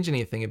change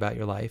anything about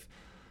your life.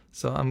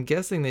 So I'm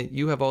guessing that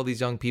you have all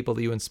these young people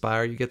that you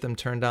inspire, you get them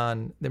turned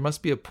on. There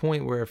must be a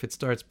point where if it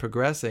starts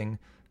progressing,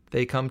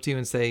 they come to you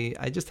and say,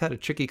 I just had a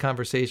tricky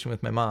conversation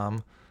with my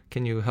mom.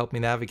 Can you help me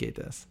navigate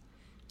this?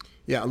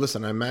 Yeah,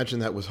 listen, I imagine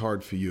that was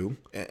hard for you.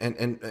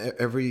 And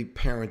every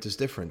parent is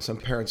different. Some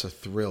parents are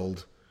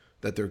thrilled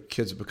that their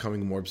kids are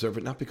becoming more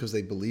observant, not because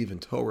they believe in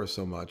Torah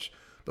so much,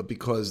 but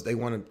because they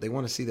want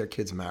to see their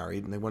kids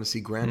married and they want to see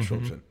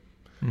grandchildren.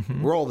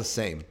 Mm-hmm. We're all the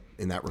same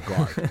in that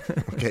regard.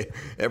 Okay,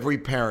 every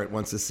parent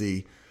wants to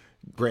see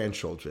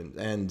grandchildren,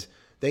 and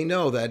they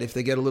know that if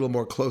they get a little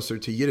more closer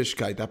to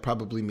Yiddishkeit, that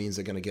probably means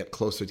they're going to get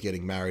closer to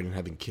getting married and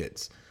having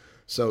kids.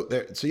 So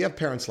you have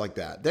parents like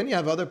that. Then you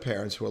have other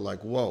parents who are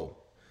like, whoa.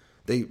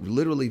 They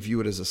literally view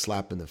it as a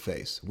slap in the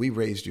face. We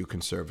raised you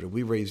conservative.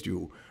 We raised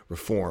you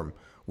reform.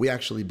 We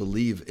actually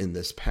believe in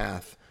this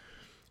path,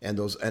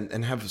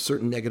 and have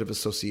certain negative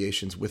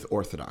associations with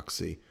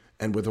Orthodoxy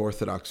and with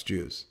Orthodox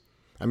Jews.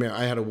 I mean,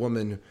 I had a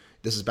woman,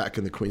 this is back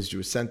in the Queens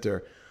Jewish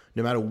Center,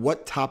 no matter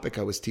what topic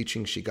I was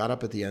teaching, she got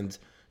up at the end,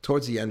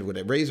 towards the end,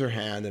 would raise her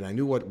hand, and I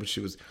knew what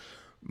she was.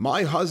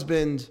 My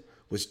husband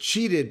was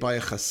cheated by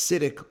a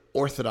Hasidic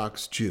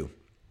Orthodox Jew.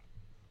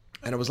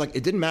 And it was like,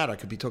 it didn't matter. I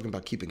could be talking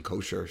about keeping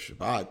kosher,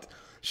 Shabbat.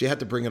 She had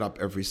to bring it up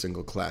every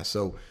single class.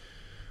 So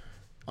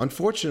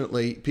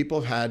unfortunately,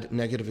 people have had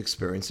negative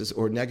experiences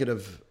or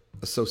negative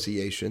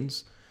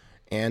associations,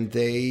 and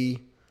they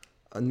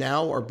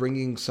now are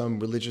bringing some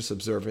religious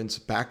observance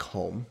back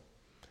home,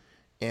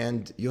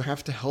 and you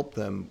have to help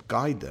them,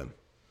 guide them.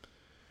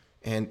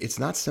 And it's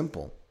not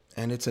simple,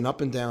 and it's an up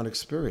and down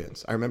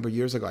experience. I remember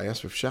years ago, I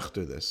asked Rav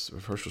Hershel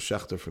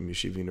Schechter from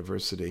Yeshiva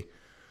University,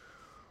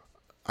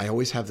 I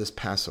always have this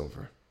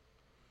Passover.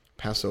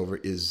 Passover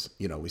is,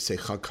 we say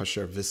Chag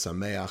Kasher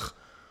V'Sameach,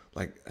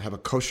 like have a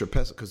kosher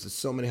Pesach, because there's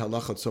so many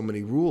halachot, so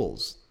many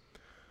rules.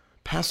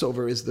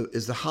 Passover is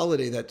the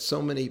holiday that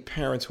so many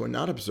parents who are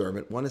not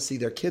observant want to see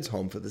their kids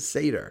home for the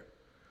Seder.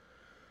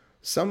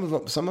 Some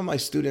of my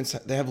students,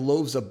 they have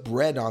loaves of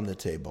bread on the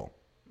table,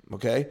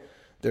 okay?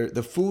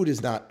 The food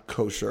is not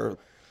kosher.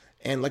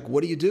 And like,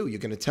 what do? You're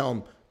going to tell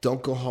them,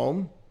 don't go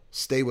home,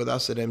 stay with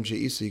us at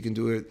MGE so you can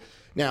do it.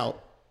 Now,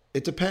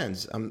 it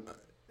depends.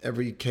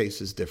 Every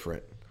case is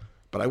different.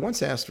 But I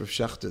once asked Rav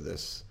Schechter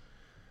this,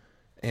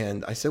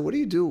 and I said, what do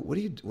you do? What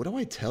do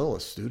I tell a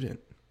student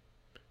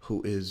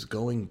who is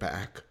going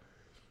back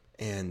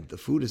and the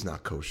food is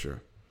not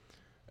kosher?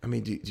 I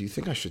mean, do you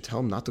think I should tell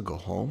him not to go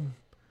home?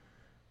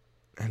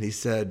 And he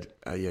said,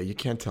 yeah, you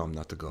can't tell him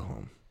not to go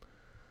home.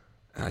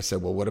 And I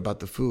said, well, what about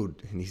the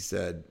food? And he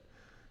said,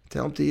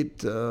 tell him to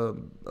eat a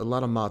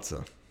lot of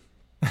matzah.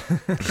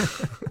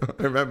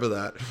 I remember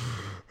that.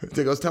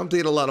 He goes, tell him to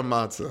eat a lot of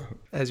matzah.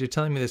 As you're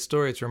telling me this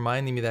story, it's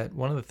reminding me that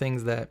one of the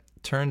things that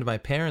turned my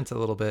parents a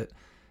little bit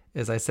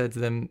is I said to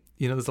them,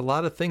 there's a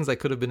lot of things I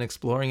could have been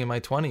exploring in my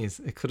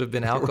 20s. It could have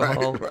been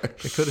alcohol. Right.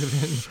 It could have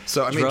been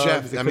So, I mean,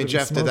 drugs,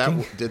 Jeff, did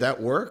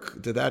that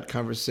work? Did that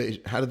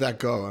conversation, how did that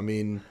go? I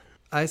mean,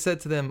 I said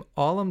to them,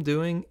 all I'm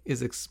doing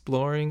is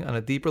exploring on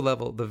a deeper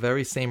level the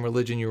very same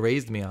religion you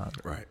raised me on.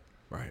 Right.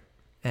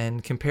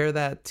 And compare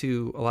that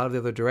to a lot of the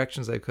other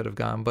directions I could have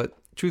gone. But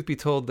truth be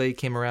told, they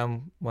came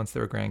around once they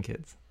were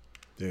grandkids.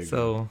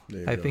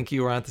 I think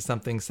you were onto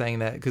something saying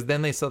that, because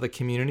then they saw the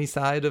community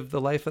side of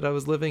the life that I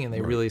was living, and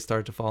they really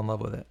started to fall in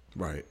love with it.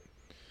 Right.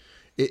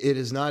 It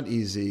is not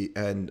easy.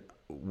 And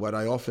what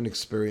I often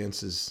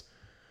experience is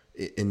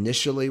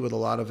initially with a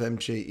lot of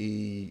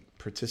MJE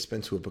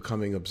participants who are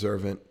becoming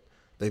observant,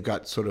 they've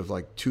got sort of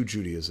like two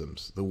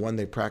Judaisms, the one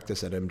they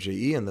practice at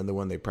MJE and then the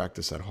one they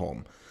practice at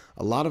home.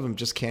 A lot of them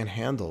just can't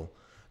handle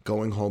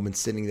going home and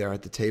sitting there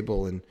at the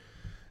table. And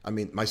I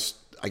mean,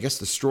 I guess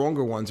the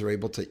stronger ones are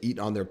able to eat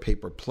on their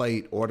paper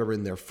plate, order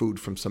in their food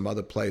from some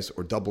other place,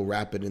 or double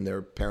wrap it in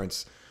their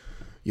parents',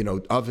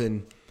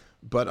 oven.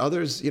 But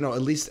others,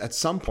 at least at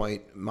some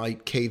point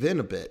might cave in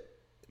a bit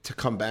to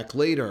come back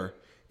later.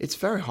 It's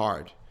very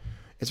hard.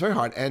 It's very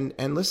hard.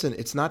 And listen,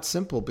 it's not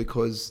simple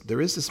because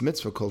there is this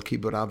mitzvah called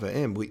Kibud Av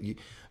V'Im,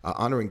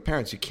 honoring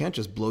parents. You can't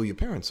just blow your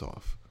parents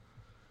off.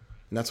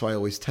 And that's why I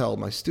always tell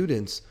my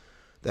students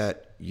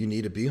that you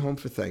need to be home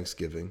for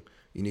Thanksgiving.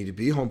 You need to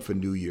be home for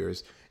New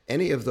Year's.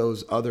 Any of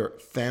those other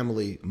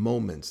family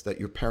moments that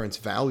your parents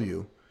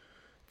value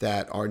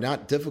that are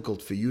not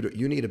difficult for you,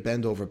 you need to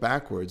bend over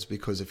backwards,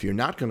 because if you're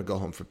not going to go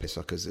home for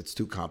Pesach because it's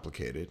too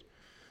complicated,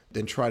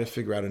 then try to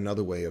figure out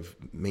another way of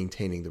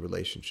maintaining the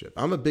relationship.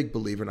 I'm a big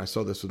believer, and I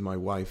saw this with my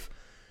wife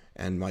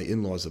and my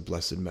in-laws of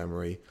blessed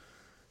memory.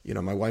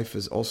 My wife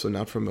is also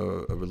not from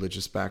a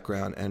religious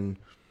background,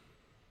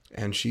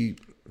 and she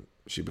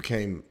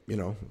became,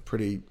 a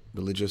pretty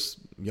religious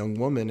young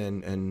woman,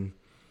 and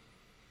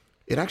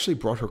it actually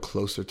brought her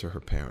closer to her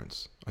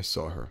parents. I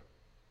saw her.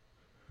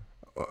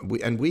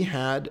 We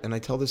had, and I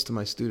tell this to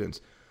my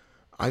students,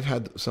 I've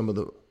had some of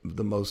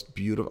the most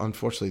beautiful,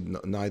 unfortunately,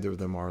 neither of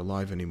them are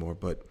alive anymore,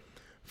 but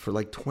for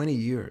like 20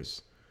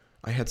 years,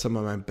 I had some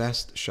of my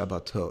best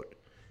Shabbatot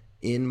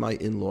in my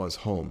in-laws'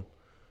 home,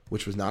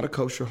 which was not a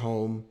kosher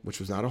home, which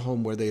was not a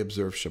home where they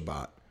observed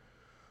Shabbat.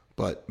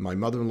 But my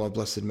mother-in-law,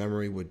 blessed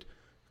memory, would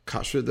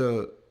kosher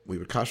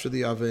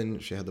the oven.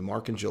 She had the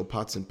Mark and Jill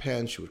pots and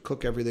pans. She would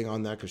cook everything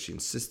on that because she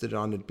insisted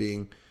on it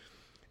being,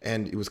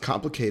 and it was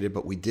complicated,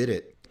 but we did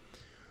it.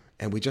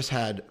 And we just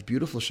had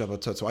beautiful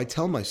Shabbatot. So I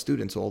tell my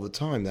students all the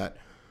time that,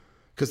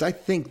 because I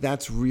think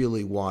that's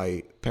really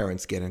why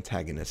parents get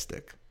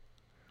antagonistic.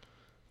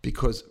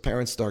 Because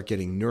parents start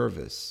getting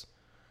nervous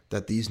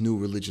that these new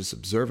religious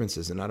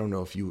observances, and I don't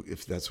know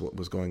if that's what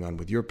was going on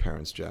with your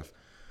parents, Jeff,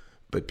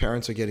 but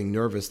parents are getting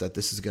nervous that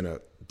this is going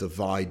to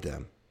divide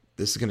them.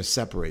 This is going to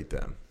separate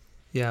them.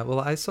 Yeah, well,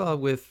 I saw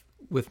with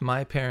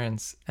my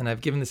parents, and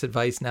I've given this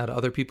advice now to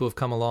other people who've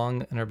come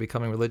along and are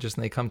becoming religious,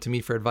 and they come to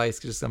me for advice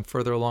because I'm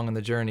further along in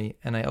the journey.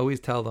 And I always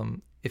tell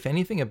them, if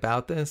anything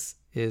about this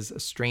is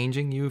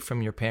estranging you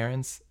from your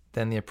parents,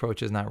 then the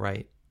approach is not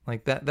right.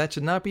 Like that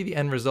should not be the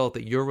end result,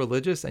 that you're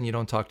religious and you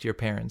don't talk to your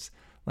parents.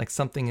 Like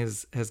something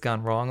has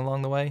gone wrong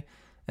along the way.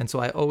 And so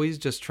I always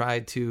just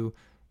tried to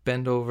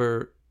bend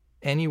over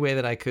any way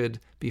that I could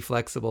be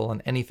flexible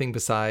on anything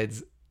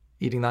besides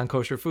eating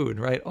non-kosher food,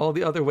 right? All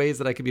the other ways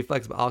that I could be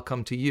flexible, I'll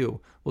come to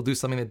you. We'll do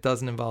something that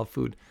doesn't involve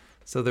food.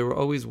 So there were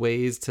always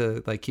ways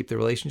to keep the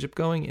relationship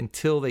going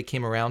until they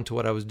came around to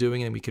what I was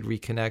doing and we could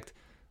reconnect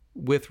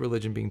with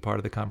religion being part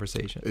of the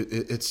conversation.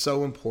 It's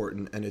so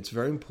important, and it's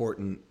very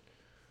important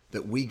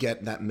that we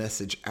get that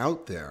message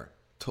out there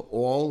to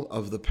all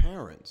of the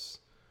parents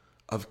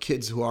of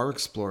kids who are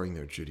exploring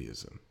their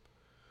Judaism.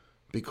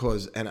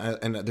 Because,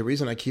 and the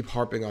reason I keep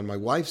harping on my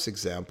wife's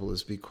example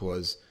is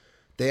because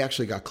they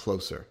actually got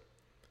closer.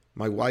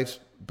 My wife's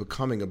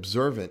becoming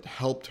observant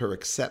helped her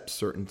accept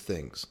certain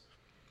things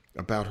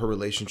about her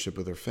relationship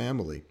with her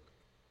family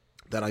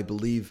that I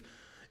believe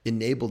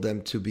enabled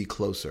them to be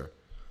closer.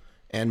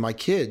 And my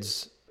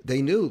kids,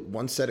 they knew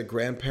one set of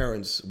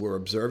grandparents were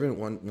observant,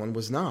 one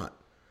was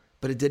not.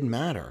 But it didn't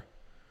matter.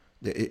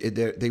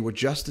 They were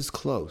just as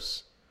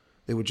close.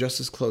 They were just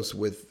as close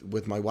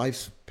with my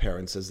wife's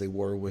parents as they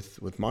were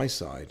with my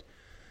side.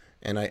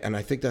 And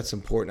I think that's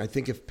important. I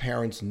think if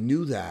parents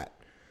knew that,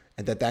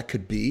 and that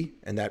could be,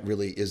 and that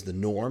really is the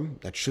norm,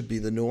 that should be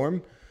the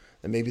norm,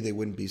 then maybe they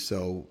wouldn't be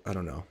so, I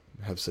don't know,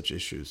 have such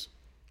issues.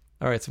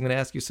 All right, so I'm going to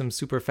ask you some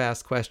super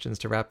fast questions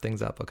to wrap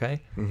things up,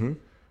 okay? Mm-hmm.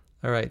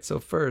 All right, so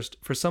first,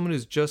 for someone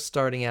who's just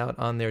starting out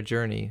on their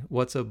journey,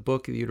 what's a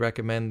book that you'd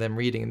recommend them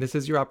reading? And this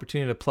is your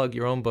opportunity to plug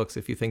your own books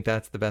if you think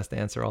that's the best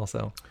answer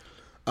also.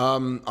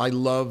 I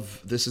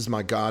love This Is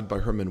My God by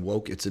Herman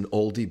Wouk. It's an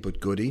oldie but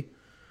goodie.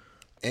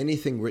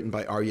 Anything written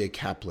by Aryeh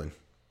Kaplan,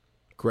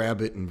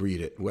 grab it and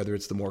read it, whether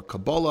it's the more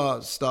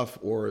Kabbalah stuff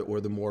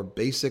or the more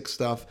basic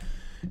stuff.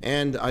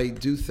 And I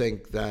do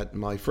think that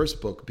my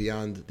first book,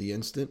 Beyond the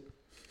Instant,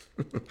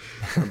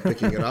 I'm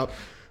picking it up,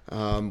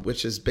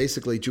 which is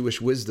basically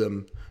Jewish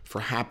wisdom for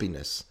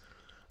happiness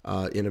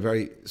in a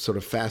very sort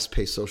of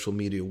fast-paced social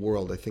media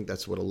world. I think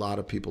that's what a lot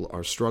of people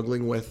are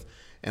struggling with.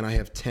 And I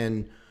have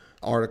 10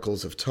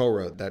 articles of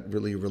Torah that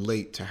really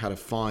relate to how to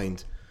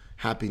find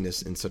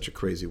happiness in such a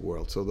crazy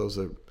world. So those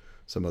are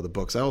some other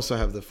books. I also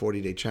have the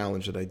 40-day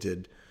challenge that I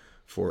did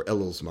for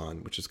Elul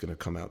Zman, which is going to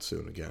come out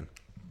soon again.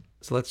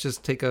 So let's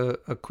just take a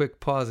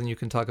quick pause and you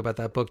can talk about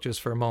that book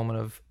just for a moment,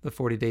 of the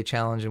 40-day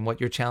challenge and what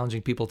you're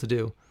challenging people to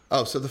do.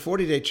 Oh, so the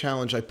 40-day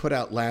challenge I put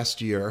out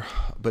last year,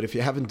 but if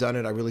you haven't done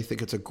it, I really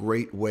think it's a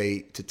great way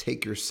to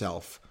take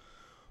yourself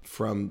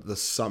from the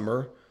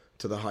summer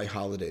to the high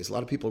holidays. A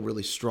lot of people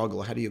really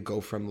struggle. How do you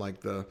go from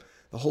like the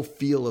whole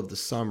feel of the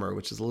summer,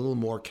 which is a little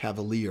more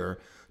cavalier,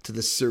 to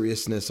the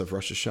seriousness of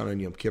Rosh Hashanah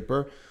and Yom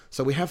Kippur?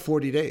 So we have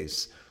 40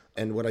 days.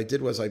 And what I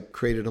did was I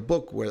created a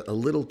book where a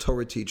little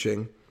Torah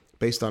teaching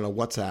based on a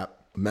WhatsApp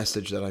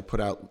message that I put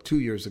out 2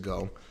 years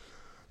ago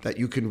that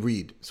you can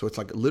read. So it's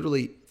like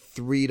literally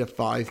 3 to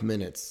 5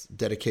 minutes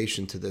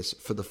dedication to this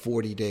for the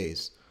 40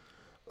 days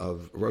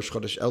of Rosh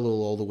Chodesh Elul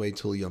all the way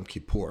till Yom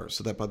Kippur,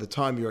 so that by the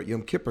time you're at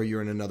Yom Kippur,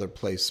 you're in another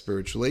place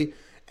spiritually,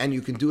 and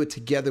you can do it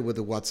together with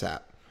a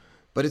WhatsApp.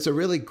 But it's a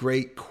really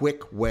great,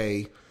 quick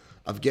way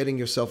of getting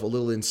yourself a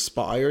little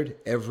inspired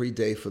every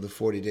day for the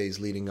 40 days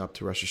leading up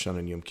to Rosh Hashanah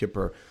and Yom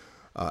Kippur,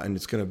 and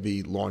it's going to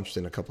be launched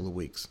in a couple of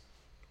weeks.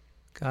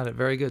 Got it.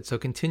 Very good. So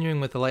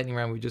continuing with the lightning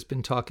round, we've just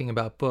been talking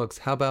about books.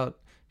 How about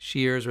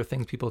shiurs or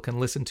things people can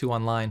listen to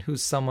online?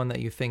 Who's someone that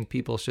you think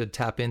people should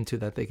tap into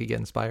that they could get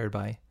inspired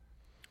by?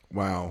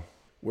 Wow.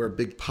 We're a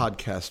big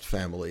podcast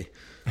family.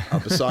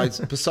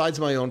 Besides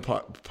my own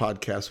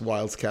podcast,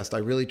 Wildescast, I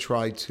really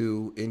try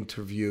to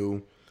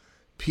interview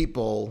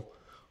people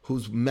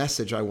whose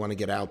message I want to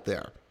get out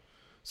there.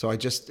 So I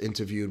just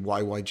interviewed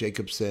Y.Y.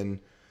 Jacobson,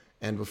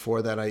 and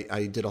before that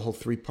I did a whole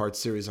 3-part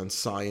series on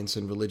science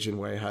and religion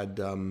where I had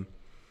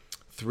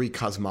 3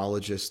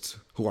 cosmologists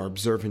who are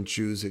observant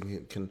Jews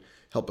and can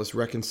help us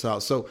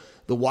reconcile. So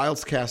the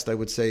Wildescast, I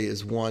would say,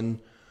 is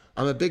one.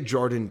 I'm a big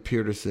Jordan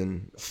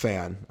Peterson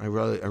fan. I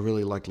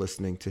really like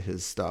listening to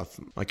his stuff.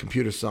 My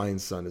computer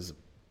science son is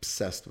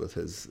obsessed with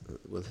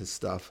his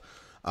stuff.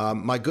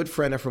 My good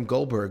friend Ephraim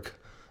Goldberg,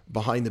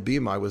 Behind the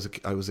Beam, I was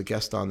a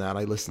guest on that.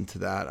 I listened to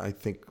that. I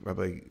think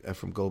Rabbi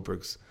Ephraim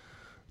Goldberg's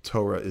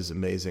Torah is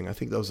amazing. I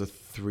think those are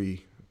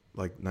 3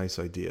 nice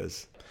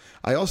ideas.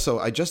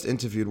 I just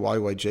interviewed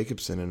Y.Y.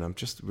 Jacobson, and I'm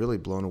just really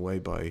blown away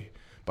by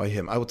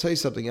him. I will tell you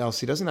something else.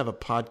 He doesn't have a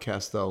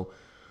podcast though,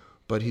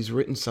 but he's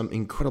written some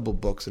incredible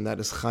books, and that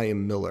is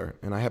Chaim Miller.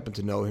 And I happen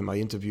to know him. I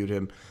interviewed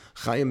him.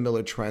 Chaim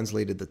Miller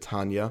translated the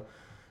Tanya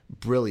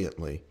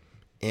brilliantly,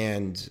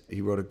 and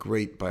he wrote a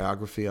great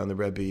biography on the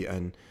Rebbe,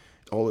 and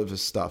all of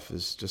his stuff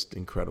is just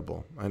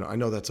incredible. I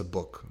know that's a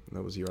book.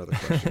 That was your other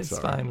question. It's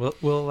fine.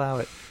 We'll allow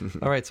it.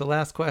 All right. So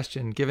last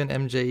question. Given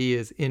MJE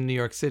is in New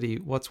York City,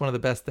 what's one of the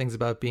best things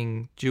about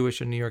being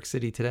Jewish in New York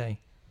City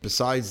today?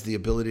 Besides the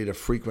ability to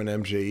frequent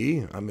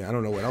MJE, I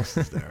don't know what else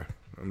is there.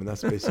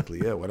 That's basically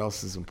it. What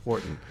else is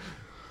important?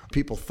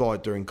 People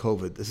thought during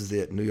COVID, this is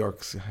it. New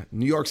York's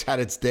had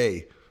its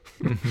day,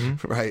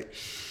 right?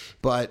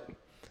 But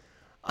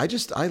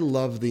I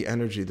love the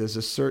energy. There's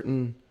a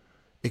certain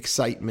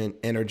excitement,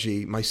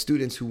 energy. My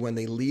students who, when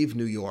they leave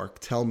New York,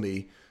 tell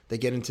me they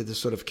get into this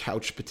sort of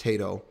couch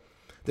potato.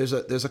 There's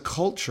a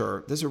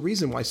culture. There's a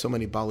reason why so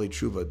many Baalei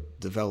Tshuva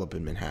develop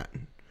in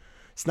Manhattan.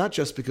 It's not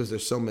just because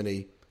there's so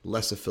many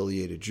less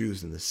affiliated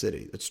Jews in the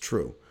city. It's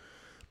true.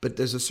 But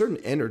there's a certain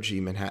energy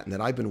in Manhattan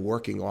that I've been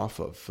working off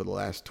of for the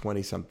last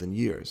 20-something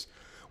years,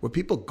 where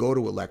people go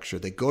to a lecture,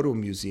 they go to a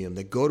museum,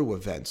 they go to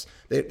events.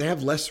 They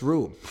have less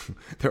room.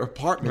 Their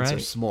apartments are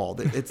small.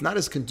 It's not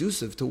as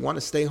conducive to want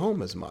to stay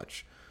home as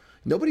much.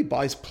 Nobody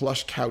buys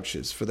plush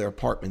couches for their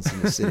apartments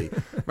in the city,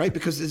 right?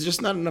 Because there's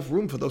just not enough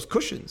room for those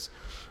cushions,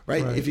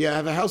 right? If you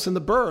have a house in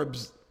the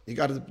burbs, you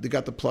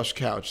got the plush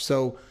couch.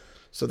 So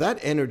that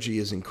energy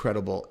is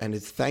incredible, and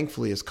it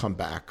thankfully has come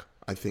back,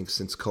 I think,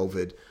 since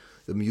COVID.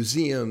 The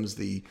museums,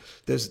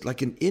 there's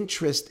like an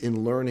interest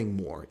in learning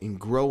more, in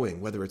growing,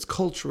 whether it's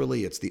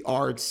culturally, it's the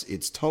arts,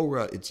 it's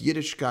Torah, it's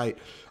Yiddishkeit.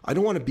 I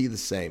don't want to be the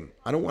same.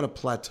 I don't want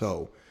to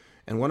plateau.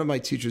 And one of my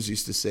teachers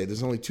used to say,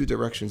 there's only 2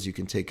 directions you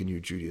can take in your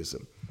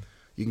Judaism.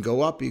 You can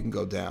go up, you can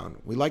go down.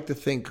 We like to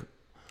think,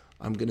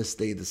 I'm going to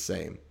stay the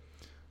same.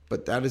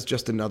 But that is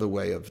just another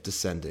way of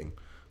descending.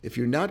 If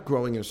you're not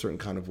growing in a certain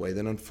kind of way,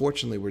 then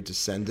unfortunately we're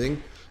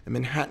descending. And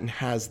Manhattan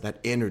has that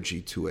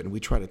energy to it, and we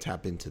try to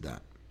tap into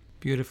that.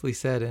 Beautifully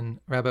said. And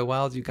Rabbi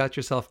Wildes, you got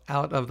yourself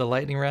out of the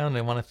lightning round.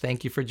 I want to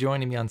thank you for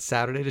joining me on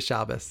Saturday to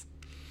Shabbos.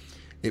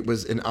 It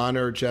was an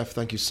honor, Jeff.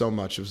 Thank you so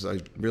much. It was a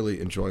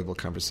really enjoyable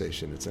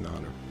conversation. It's an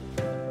honor.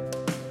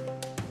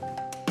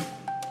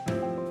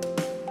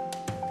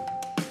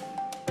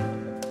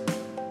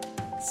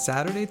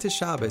 Saturday to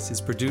Shabbos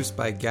is produced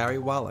by Gary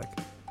Wallach.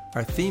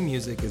 Our theme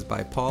music is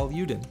by Paul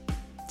Uden.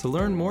 To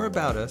learn more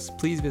about us,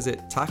 please visit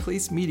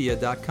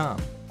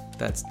tachlismedia.com.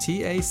 That's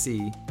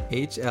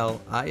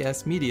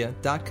TACHLIS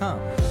media.com.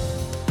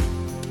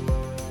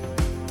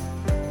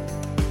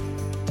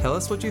 Tell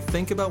us what you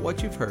think about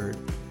what you've heard,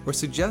 or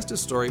suggest a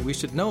story we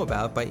should know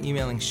about by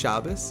emailing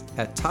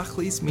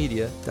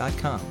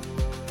shabbos@tachlismedia.com.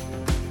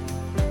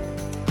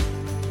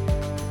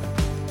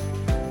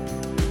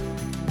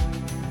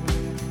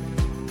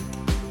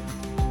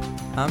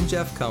 I'm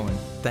Jeff Cohen.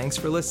 Thanks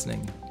for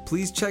listening.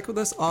 Please check with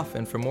us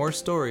often for more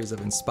stories of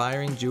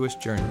inspiring Jewish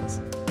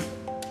journeys.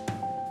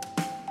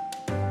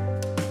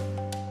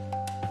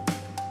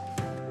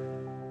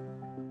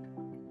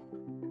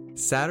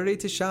 Saturday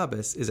to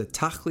Shabbos is a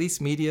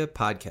Tachlis Media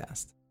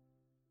podcast.